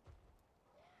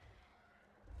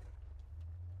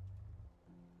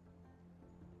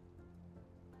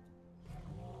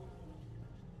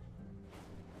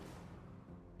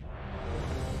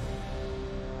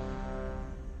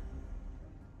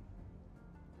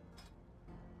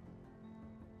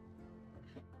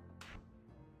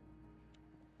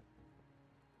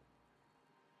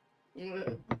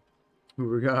 Who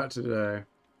we got today?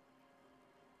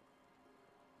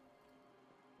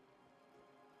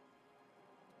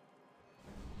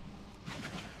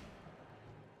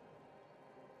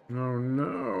 Oh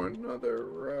no, another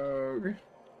rogue.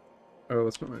 Oh,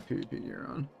 let's put my PvP gear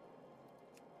on.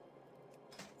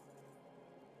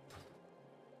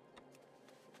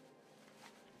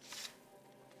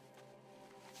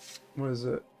 What is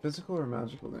it? Physical or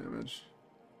magical damage?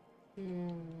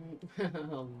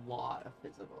 A lot of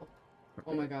physical. Okay.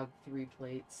 Oh my god, 3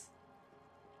 plates.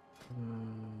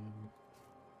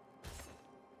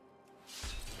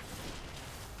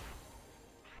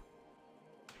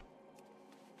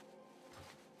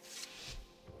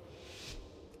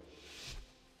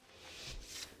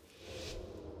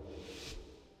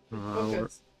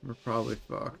 We're probably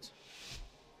fucked.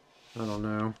 I don't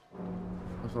know.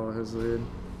 I'll follow his lead.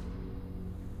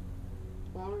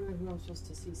 Well, I don't know who I'm supposed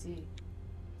to CC.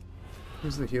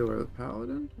 Who's the healer? The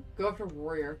paladin? Go after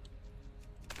warrior.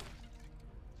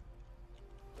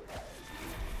 I'm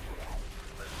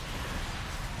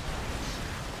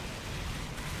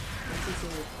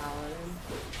CCing the paladin.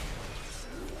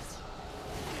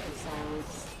 The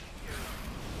silence.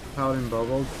 Paladin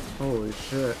bubbled? Holy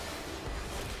shit.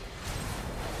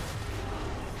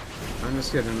 I'm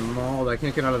just getting mauled. I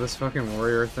can't get out of this fucking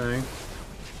warrior thing.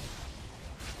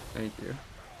 Thank you.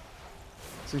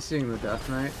 Is he seeing the Death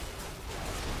Knight?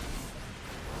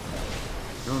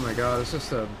 Oh my god, it's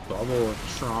just a bubble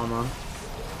of trauma.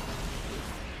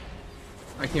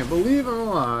 I can't believe I'm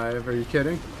alive. Are you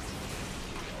kidding?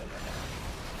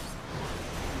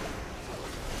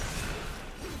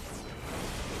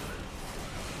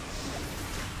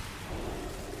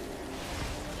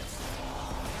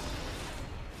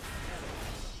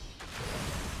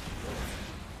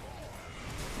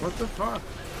 What the fuck?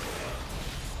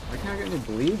 I can't get any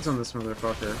bleeds on this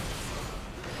motherfucker.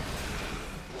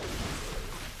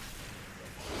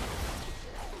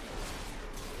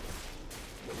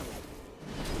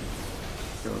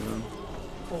 Kill him.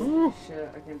 Holy shit,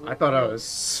 I can't believe I thought I was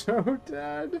so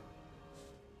dead.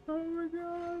 Oh my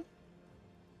god.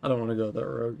 I don't want to go with that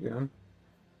rogue again.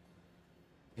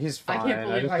 He's fine. I can't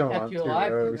believe just I don't kept want you two alive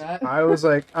for rogues. that. I was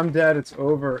like, I'm dead, it's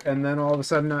over. And then all of a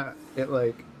sudden,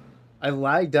 I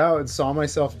lagged out and saw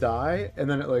myself die, and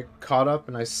then it like caught up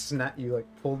and you like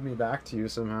pulled me back to you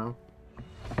somehow.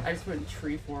 I just went in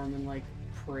tree form and like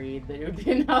prayed that it would be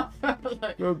enough.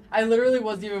 Like, Well, I literally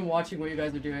wasn't even watching what you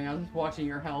guys are doing. I was just watching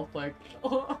your health. Like,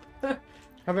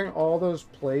 having all those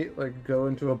plate like go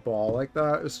into a ball like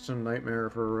that is just a nightmare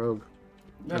for a rogue.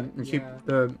 And keep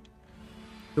the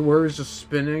warriors just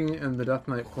spinning and the Death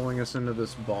Knight pulling us into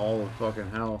this ball of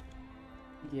fucking hell.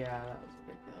 Yeah, that was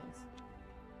ridiculous.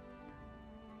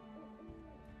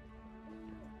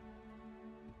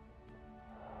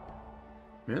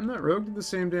 Man, that rogue did the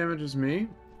same damage as me,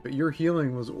 but your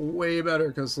healing was way better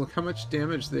because look how much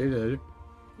damage they did.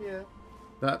 Yeah.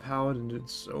 That paladin did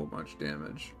so much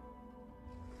damage.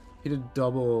 He did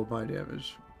double my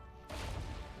damage.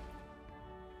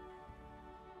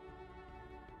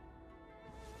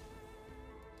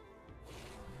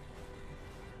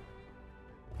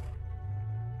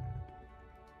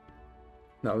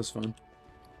 That was fun.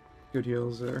 Good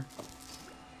heals there.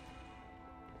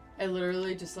 I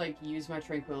literally just like used my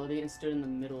tranquility and stood in the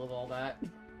middle of all that.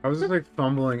 I was just like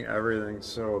fumbling everything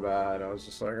so bad. I was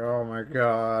just like, oh my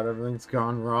god, everything's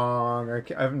gone wrong.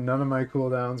 None of my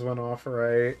cooldowns went off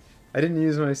right. I didn't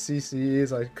use my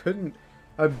CCs. I couldn't.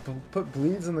 I put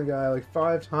bleeds in the guy like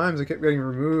 5 times. I kept getting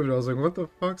removed. I was like, what the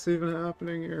fuck's even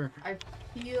happening here? I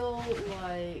feel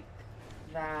like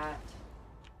that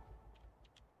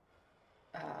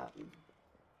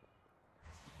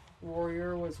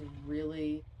warrior was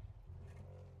really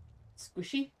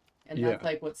squishy. And Yeah. that's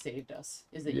like what saved us.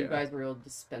 Is that you guys were able to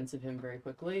dispense of him very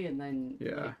quickly, and then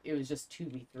like, it was just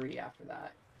 2v3 after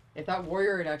that. If that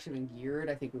warrior had actually been geared,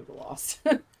 I think we would have lost.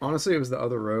 Honestly, it was the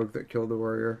other rogue that killed the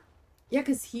warrior. Yeah,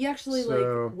 because he actually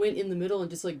So- like went in the middle and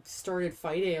just like started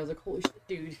fighting. I was like, holy shit,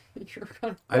 dude. You're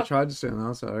gonna I tried to stay on the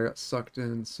outside. I got sucked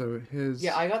in, so his...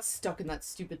 Yeah, I got stuck in that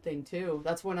stupid thing too.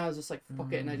 That's when I was just like,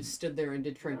 fuck it, and I just stood there and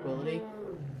did tranquility.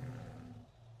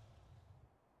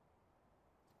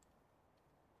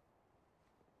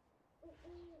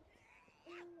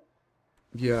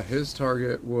 Yeah, his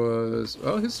target was...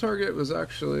 Well, his target was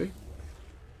actually...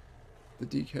 the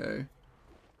DK.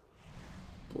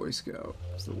 Boy Scout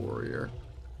was the warrior.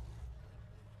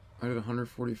 I did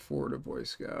 144 to Boy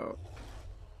Scout.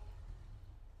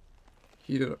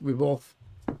 He did... We both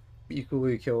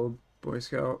equally killed Boy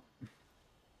Scout.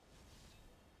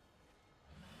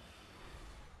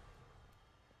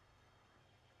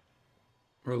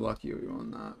 We're lucky we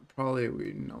won that. Probably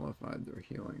we nullified their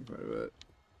healing quite a bit.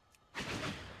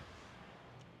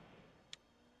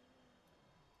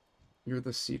 You're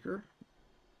the Seeker?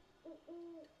 Look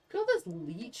at all this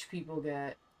leech people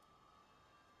get.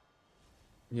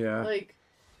 Yeah. Like,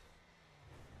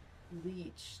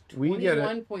 leech. We get it.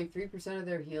 21.3% of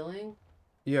their healing?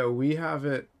 Yeah, we have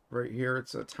it right here.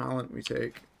 It's a talent we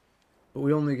take. But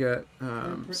we only get the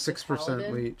 6%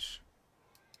 paladin? leech.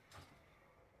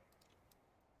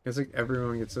 It's like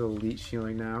everyone gets a leech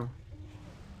healing now.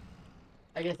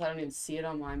 I guess I don't even see it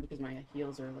on mine because my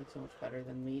heals are like so much better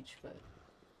than leech, but...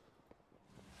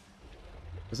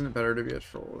 Isn't it better to be a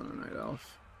troll than a night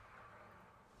elf?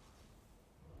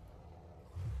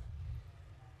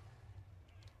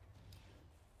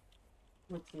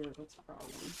 What's the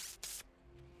problem?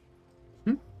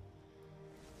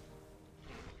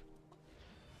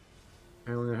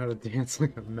 I only know how to dance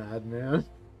like a madman.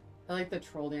 I like the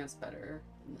troll dance better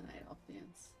than the night elf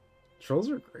dance. Trolls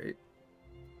are great.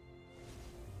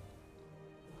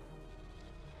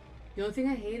 The only thing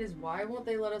I hate is why won't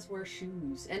they let us wear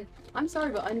shoes? And I'm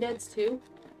sorry, but undeads too.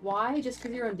 Why, just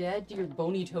because you're undead, do your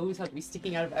bony toes have to be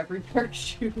sticking out of every pair of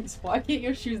shoes? Why can't you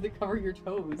have shoes that cover your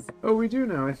toes? Oh, we do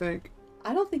now, I think.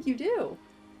 I don't think you do.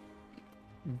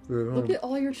 Look at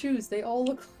all your shoes. They all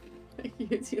look like you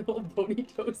can see little bony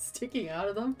toes sticking out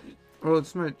of them. Well,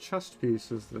 it's my chest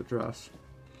piece is the dress.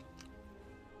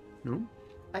 No?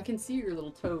 I can see your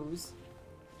little toes.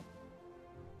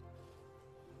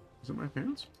 Is it my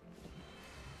pants?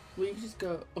 Well, you can just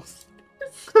go... Oh,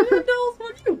 sandals,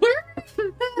 what are you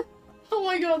wearing? Oh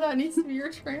my god, that needs to be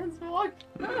your transmog.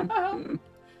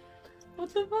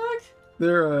 What the fuck?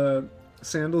 They're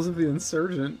sandals of the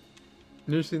insurgent.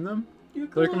 You ever seen them? You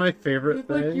look They're like my favorite look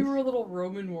thing. like you were a little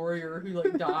Roman warrior who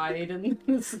like died and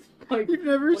it's like You've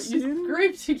never what, you seen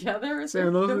scraped together. It's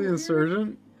sandals so of the weird.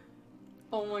 insurgent?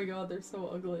 Oh my god, they're so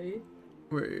ugly.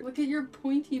 Wait, Look at your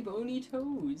pointy, bony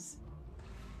toes.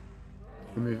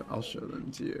 I'll show them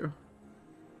to you.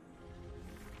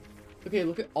 Okay,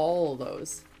 look at all of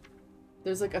those.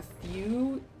 There's like a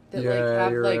few that Yeah, like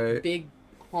have you're like right. big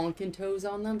honkin' toes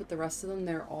on them, but the rest of them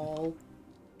they're all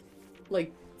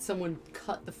like someone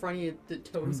cut the front of the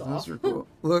toes off. Those are cool.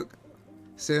 Look,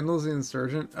 sandals of the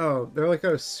insurgent. Oh, they're like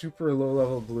a super low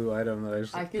level blue item that I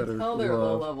just I that can I tell they're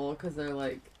low love. level because they're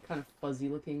like kind of fuzzy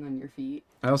looking on your feet.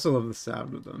 I also love the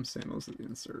sound of them, sandals of the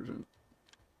insurgent.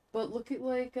 But look at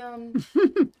like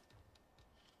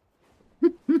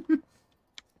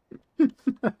It's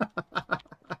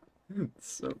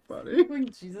so funny.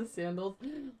 like Jesus sandals.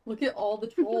 Look at all the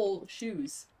troll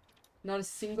shoes. Not a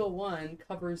single one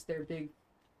covers their big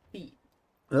feet.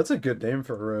 That's a good name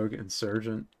for a rogue,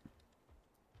 insurgent.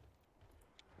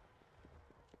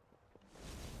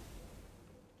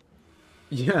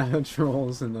 Yeah,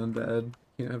 trolls and undead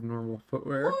can't have normal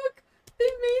footwear. Look, they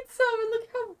made some, and look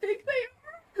how big they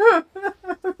are.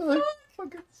 Like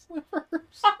fucking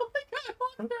slippers. Oh my god,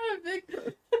 look, they're big.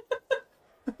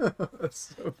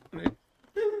 That's so funny.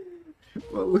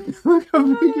 Well, look how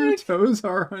big your toes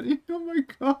are, honey. Oh my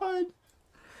god.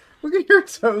 Look at your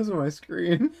toes on my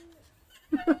screen.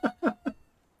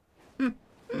 You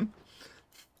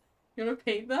wanna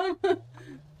paint them? Oh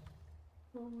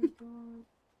my god.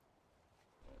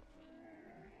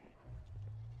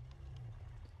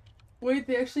 Wait,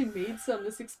 they actually made some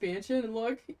this expansion, and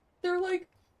look, they're like,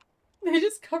 they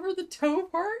just cover the toe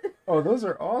part. Oh, those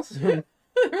are awesome. They're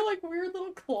like weird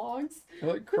little clogs.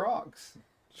 They're like Crocs.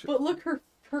 But look, her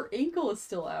ankle is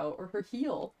still out, or her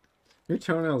heel. Your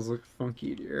toenails look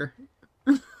funky, dear.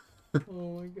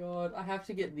 Oh my god, I have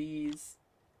to get these.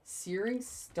 Searing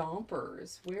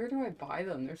Stompers. Where do I buy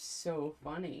them? They're so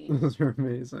funny. Those are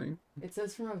amazing. It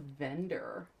says from a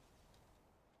vendor.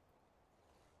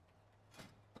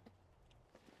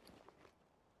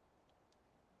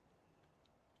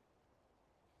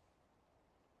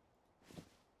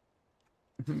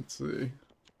 Let's see.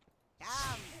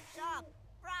 Come, shop,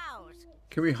 browse.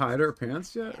 Can we hide our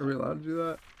pants yet? Are we allowed to do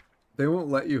that? They won't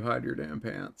let you hide your damn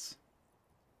pants.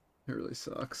 It really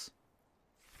sucks.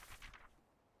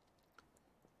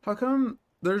 How come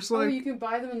there's Oh, like... you can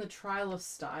buy them in the Trial of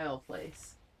Style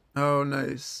place. Oh,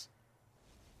 nice.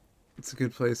 It's a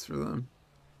good place for them.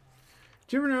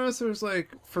 Do you ever notice there's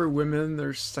like, for women,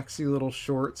 there's sexy little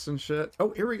shorts and shit?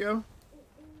 Oh, here we go.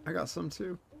 I got some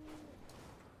too.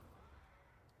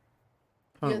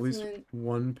 Oh, You at got least some in-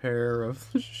 one pair of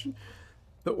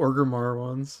the Orgrimmar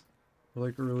ones. They're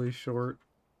like really short.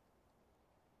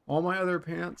 All my other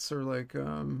pants are like,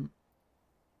 you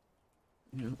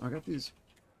know, I got these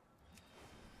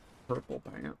purple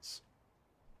pants.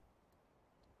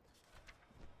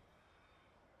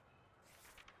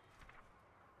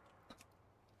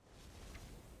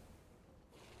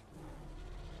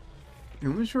 The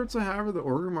only shorts I have are the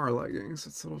Orgrimmar leggings.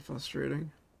 It's a little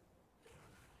frustrating.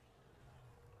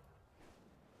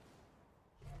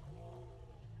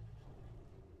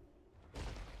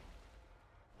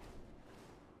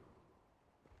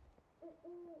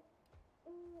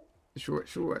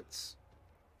 Shorts.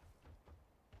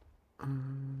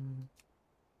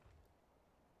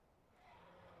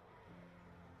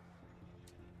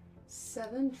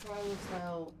 7 Trial of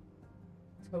Style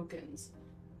tokens.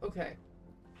 Okay.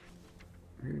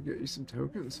 I'm gonna get you some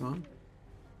tokens, huh?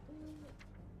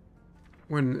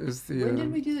 When is the... When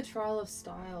did we do the Trial of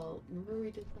Style? Remember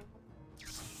we did that?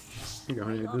 You know,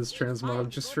 I need this transmog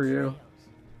just for you.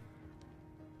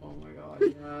 Oh my god,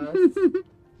 yes.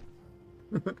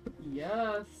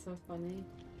 Yes, so funny.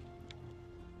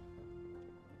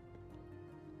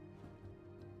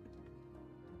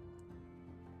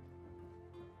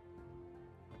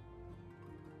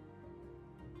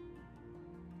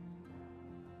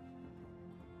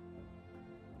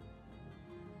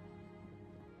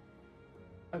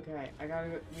 Okay,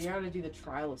 we gotta do the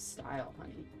Trial of Style,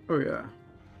 honey. Oh yeah,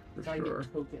 for So I sure.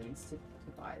 get tokens to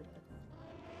buy this.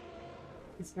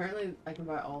 Because apparently I can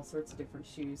buy all sorts of different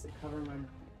shoes that cover my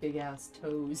big ass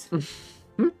toes.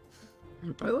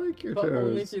 I like your But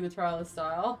only toes. through the Trial of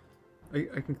Style.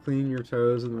 I can clean your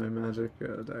toes with my magic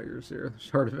daggers here. The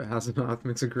Shard of Azeroth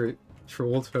makes a great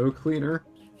troll toe cleaner.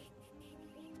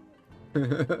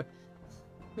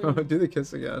 Oh, do the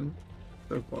kiss again.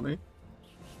 So funny.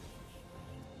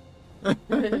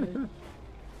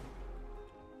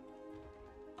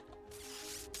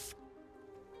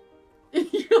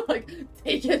 You're like,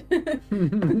 take it.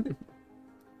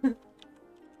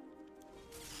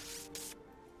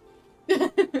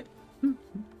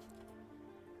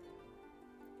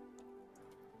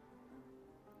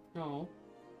 No.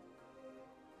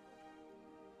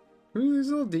 Who are these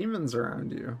little demons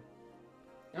around you?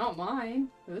 Not mine.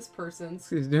 This person's.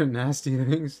 He's doing nasty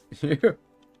things to you. Get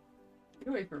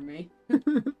away from me.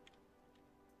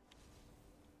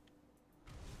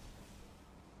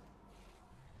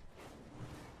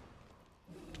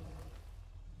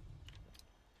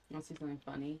 Want to see something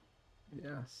funny?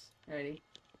 Yes. Ready?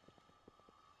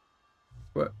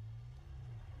 What?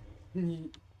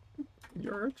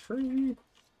 You're a tree.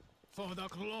 For the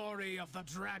glory of the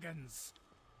dragons.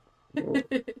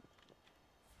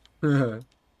 Whoa.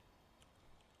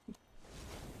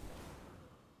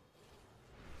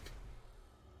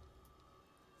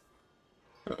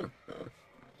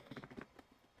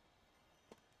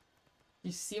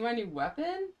 You see my new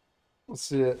weapon? Let's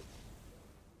see it.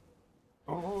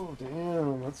 Oh,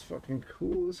 damn. That's fucking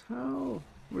cool as hell.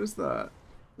 What is that?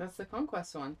 That's the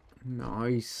conquest one.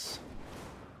 Nice.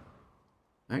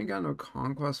 I ain't got no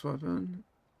conquest weapon.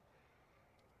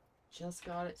 Just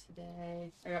got it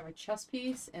today. I got my chest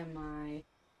piece and my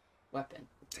weapon.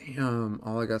 Damn.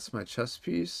 All I got's my chest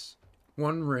piece,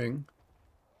 one ring,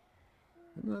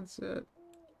 and that's it.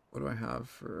 What do I have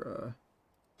for,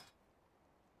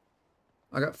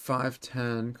 I got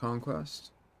 510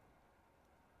 conquest.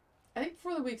 I think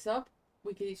before the week's up,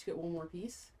 we could each get one more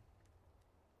piece.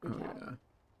 We Oh, can. yeah.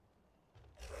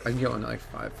 I can get one at like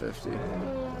 550.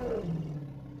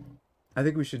 I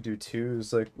think we should do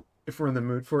twos. Like, if we're in the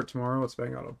mood for it tomorrow, let's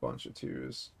bang out a bunch of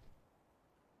twos.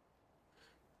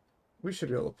 We should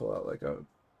be able to pull out like a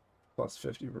plus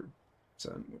 50%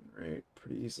 win rate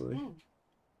pretty easily. Hmm.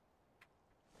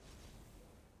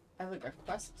 I have like a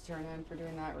quest to turn in for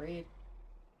doing that raid.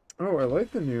 Oh, I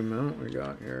like the new mount we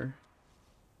got here.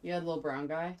 You had the little brown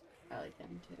guy? I like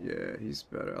him too. Yeah, he's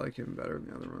better. I like him better than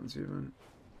the other ones even.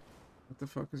 What the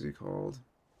fuck is he called?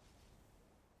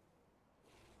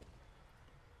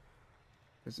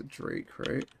 It's a Drake,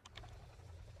 right?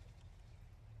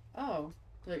 Oh,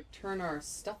 to like turn our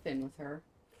stuff in with her.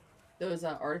 Those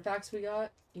artifacts we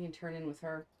got, you can turn in with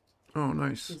her. Oh,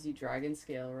 nice. Gives you dragon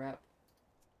scale rep.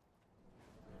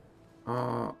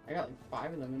 Uh, I got like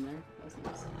 5 of them in there. That's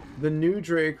nice. the new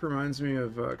Drake reminds me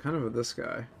of kind of this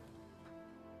guy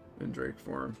in Drake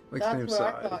form, like That's same what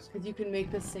I thought, size. because you can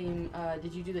make the same.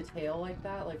 Did you do the tail like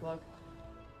that? Like, look.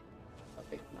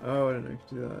 Okay, no. Oh, I didn't know you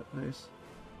could do that. Nice.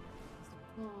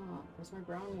 Oh, where's my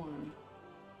brown one?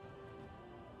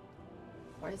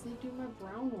 Why does he do my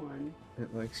brown one?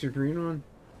 It likes your green one.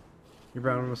 Your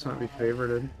brown one must not be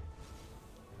favorited.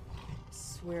 I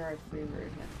swear I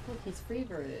favorited him. Look, he's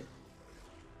favorited.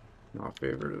 Not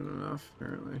favorited enough,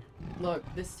 apparently. Look,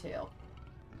 this tail.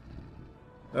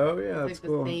 Oh yeah, It's that's like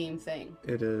cool. the same thing.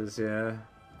 It is, yeah.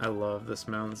 I love this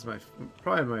mount. It's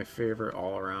probably my favorite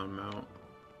all-around mount.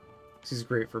 He's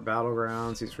great for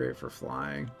battlegrounds. He's great for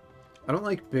flying. I don't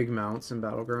like big mounts in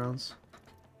battlegrounds.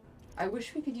 I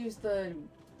wish we could use the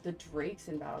drakes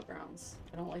in battlegrounds.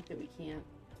 I don't like that we can't.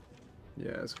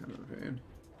 Yeah, it's kind of a pain.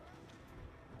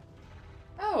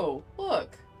 Oh,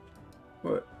 look,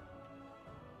 What?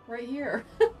 right here.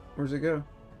 Where's it go?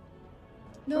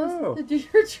 No, Oh. it's the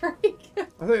deer drake. I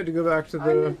thought you had to go back to I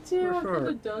the did too. I'm short. such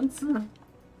a dunce.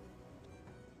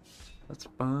 That's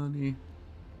funny.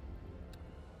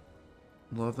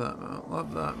 Love that mount.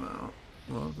 Love that mount.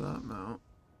 Love that mount.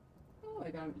 Oh,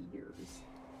 I got him ears.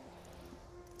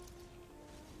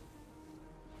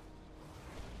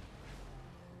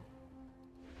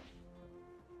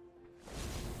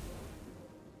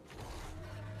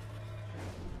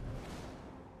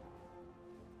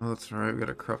 Oh, that's right. We got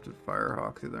a corrupted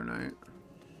firehawk the other night.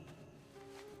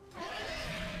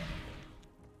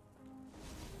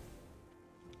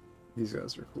 These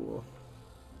guys are cool.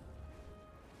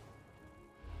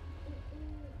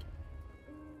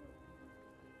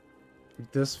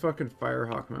 This fucking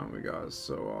firehawk mount we got is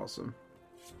so awesome.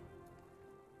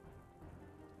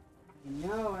 I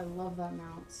know, I love that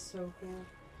mount. It's so cool.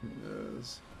 It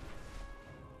is.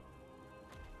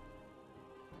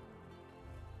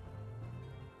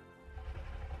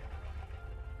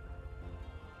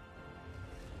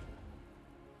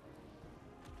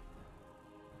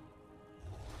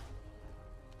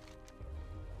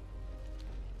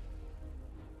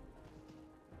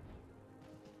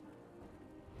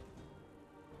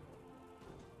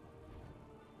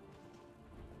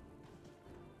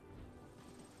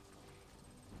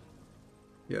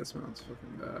 Yeah, this mount's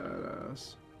fucking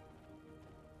badass.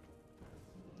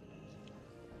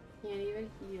 Can't even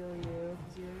heal you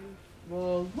because you're in...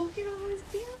 Whoa, look at all his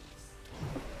gifts!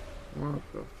 What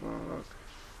the fuck?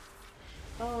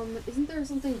 Isn't there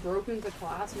something broken with the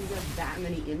class when you got that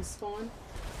many imps spawn?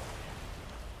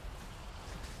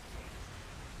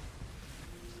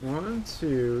 1,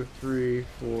 2, 3,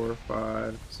 4,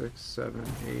 5, 6, 7,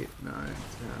 8, 9, 10,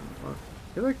 11.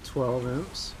 You're like 12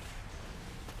 imps.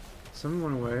 Some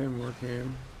went away and more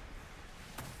came.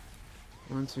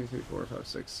 1, 2, 3, 4, 5,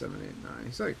 6, 7, 8, 9.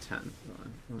 He's like 10.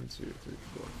 1, 2, 3,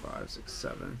 4, 5, 6,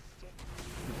 7.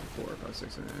 4, 5,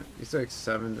 6, 7, 8. He's like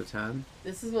 7 to 10.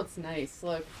 This is what's nice.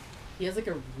 Look, he has like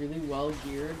a really well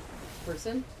geared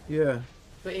person, Yeah.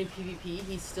 but in PvP,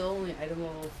 he's still only item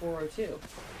level 402.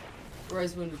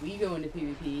 Whereas when we go into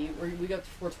PvP, we go up to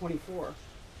 424.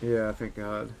 Yeah, thank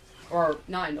God. Or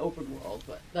not in open world,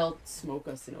 but they'll smoke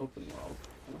us in open world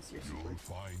unless you're You'll super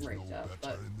find ranked no up.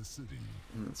 better But in the city.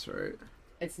 That's right.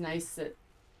 it's nice that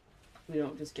we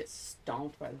don't just get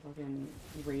stomped by the fucking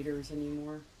raiders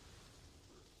anymore.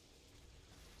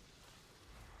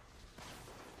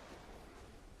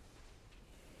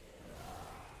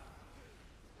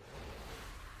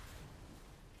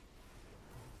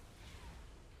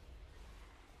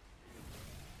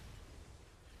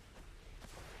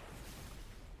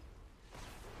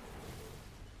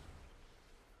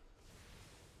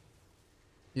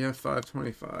 Yeah,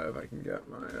 525. I can get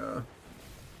my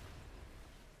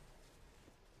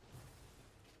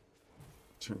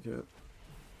trinket.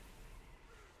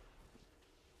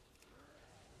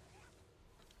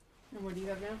 And what do you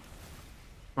have now?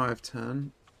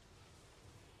 510.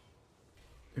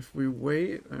 If we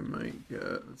wait, I might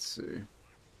get, let's see.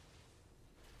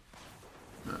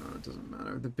 No, it doesn't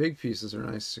matter. The big pieces are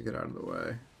nice to get out of the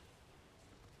way.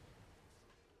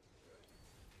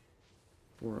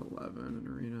 411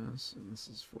 in arenas, and this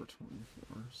is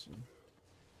 424, so.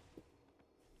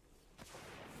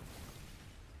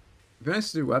 It'd be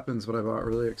nice to do weapons, but I bought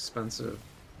really expensive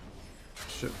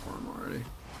shit for them already.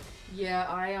 Yeah,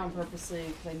 I purposely,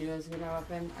 because I knew I was gonna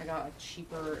weapon, I got a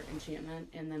cheaper enchantment,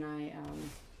 and then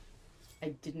I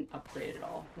didn't upgrade it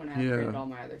all when I upgraded all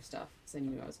my other stuff, because I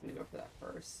knew I was gonna go for that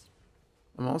first.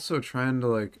 I'm also trying to,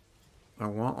 like, I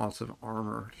want lots of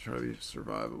armor to try to be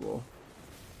survivable.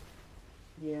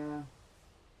 Yeah.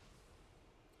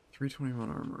 321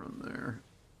 armor on there.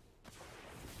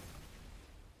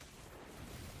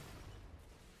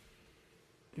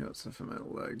 Yeah, let's stuff in my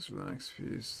legs for the next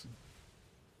piece.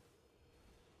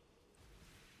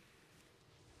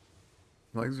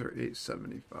 Legs are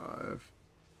 875.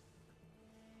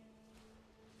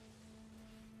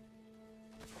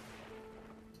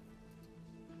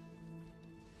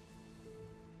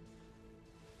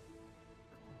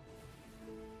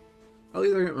 I'll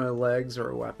either get my legs or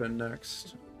a weapon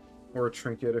next, or a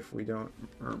trinket if we don't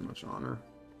earn much honor.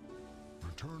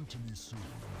 Return to me soon.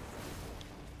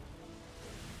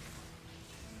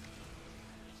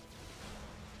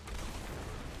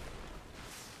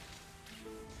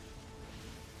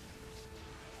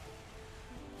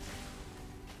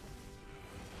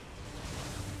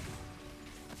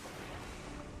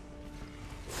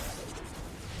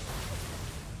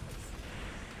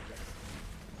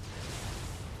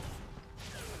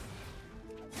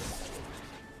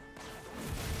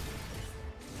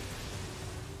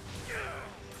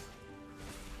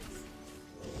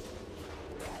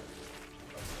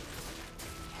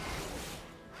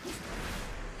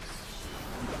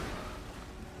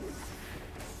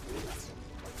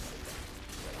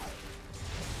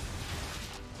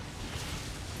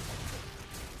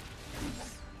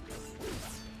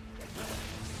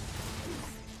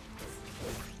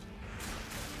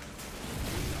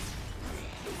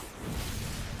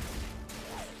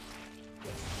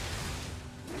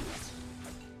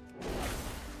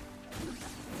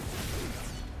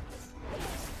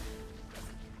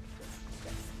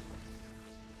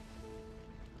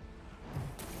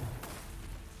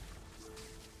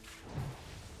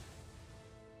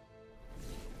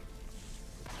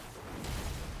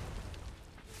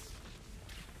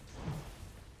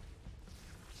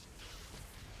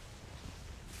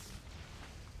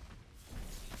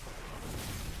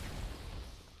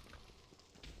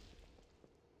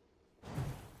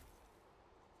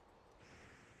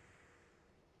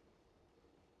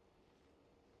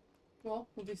 Well,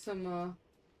 we'll do some,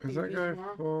 Is that PvP guy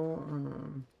tomorrow. full?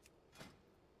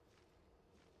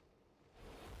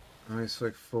 Oh, he's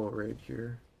like full raid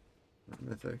here.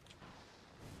 Mythic.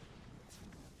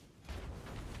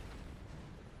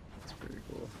 That's pretty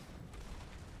cool.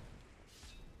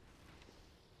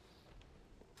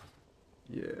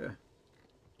 Yeah.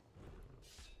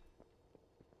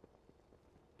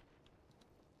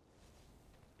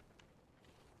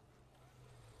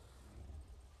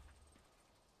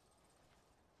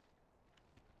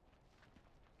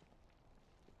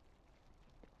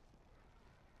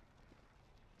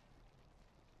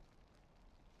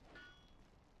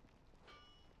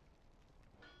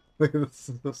 This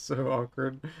is so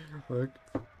awkward. Look.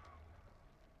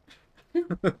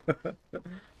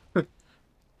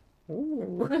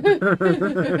 Ooh.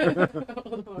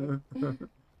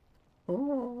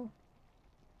 Oh.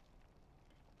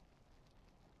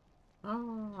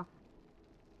 Ah.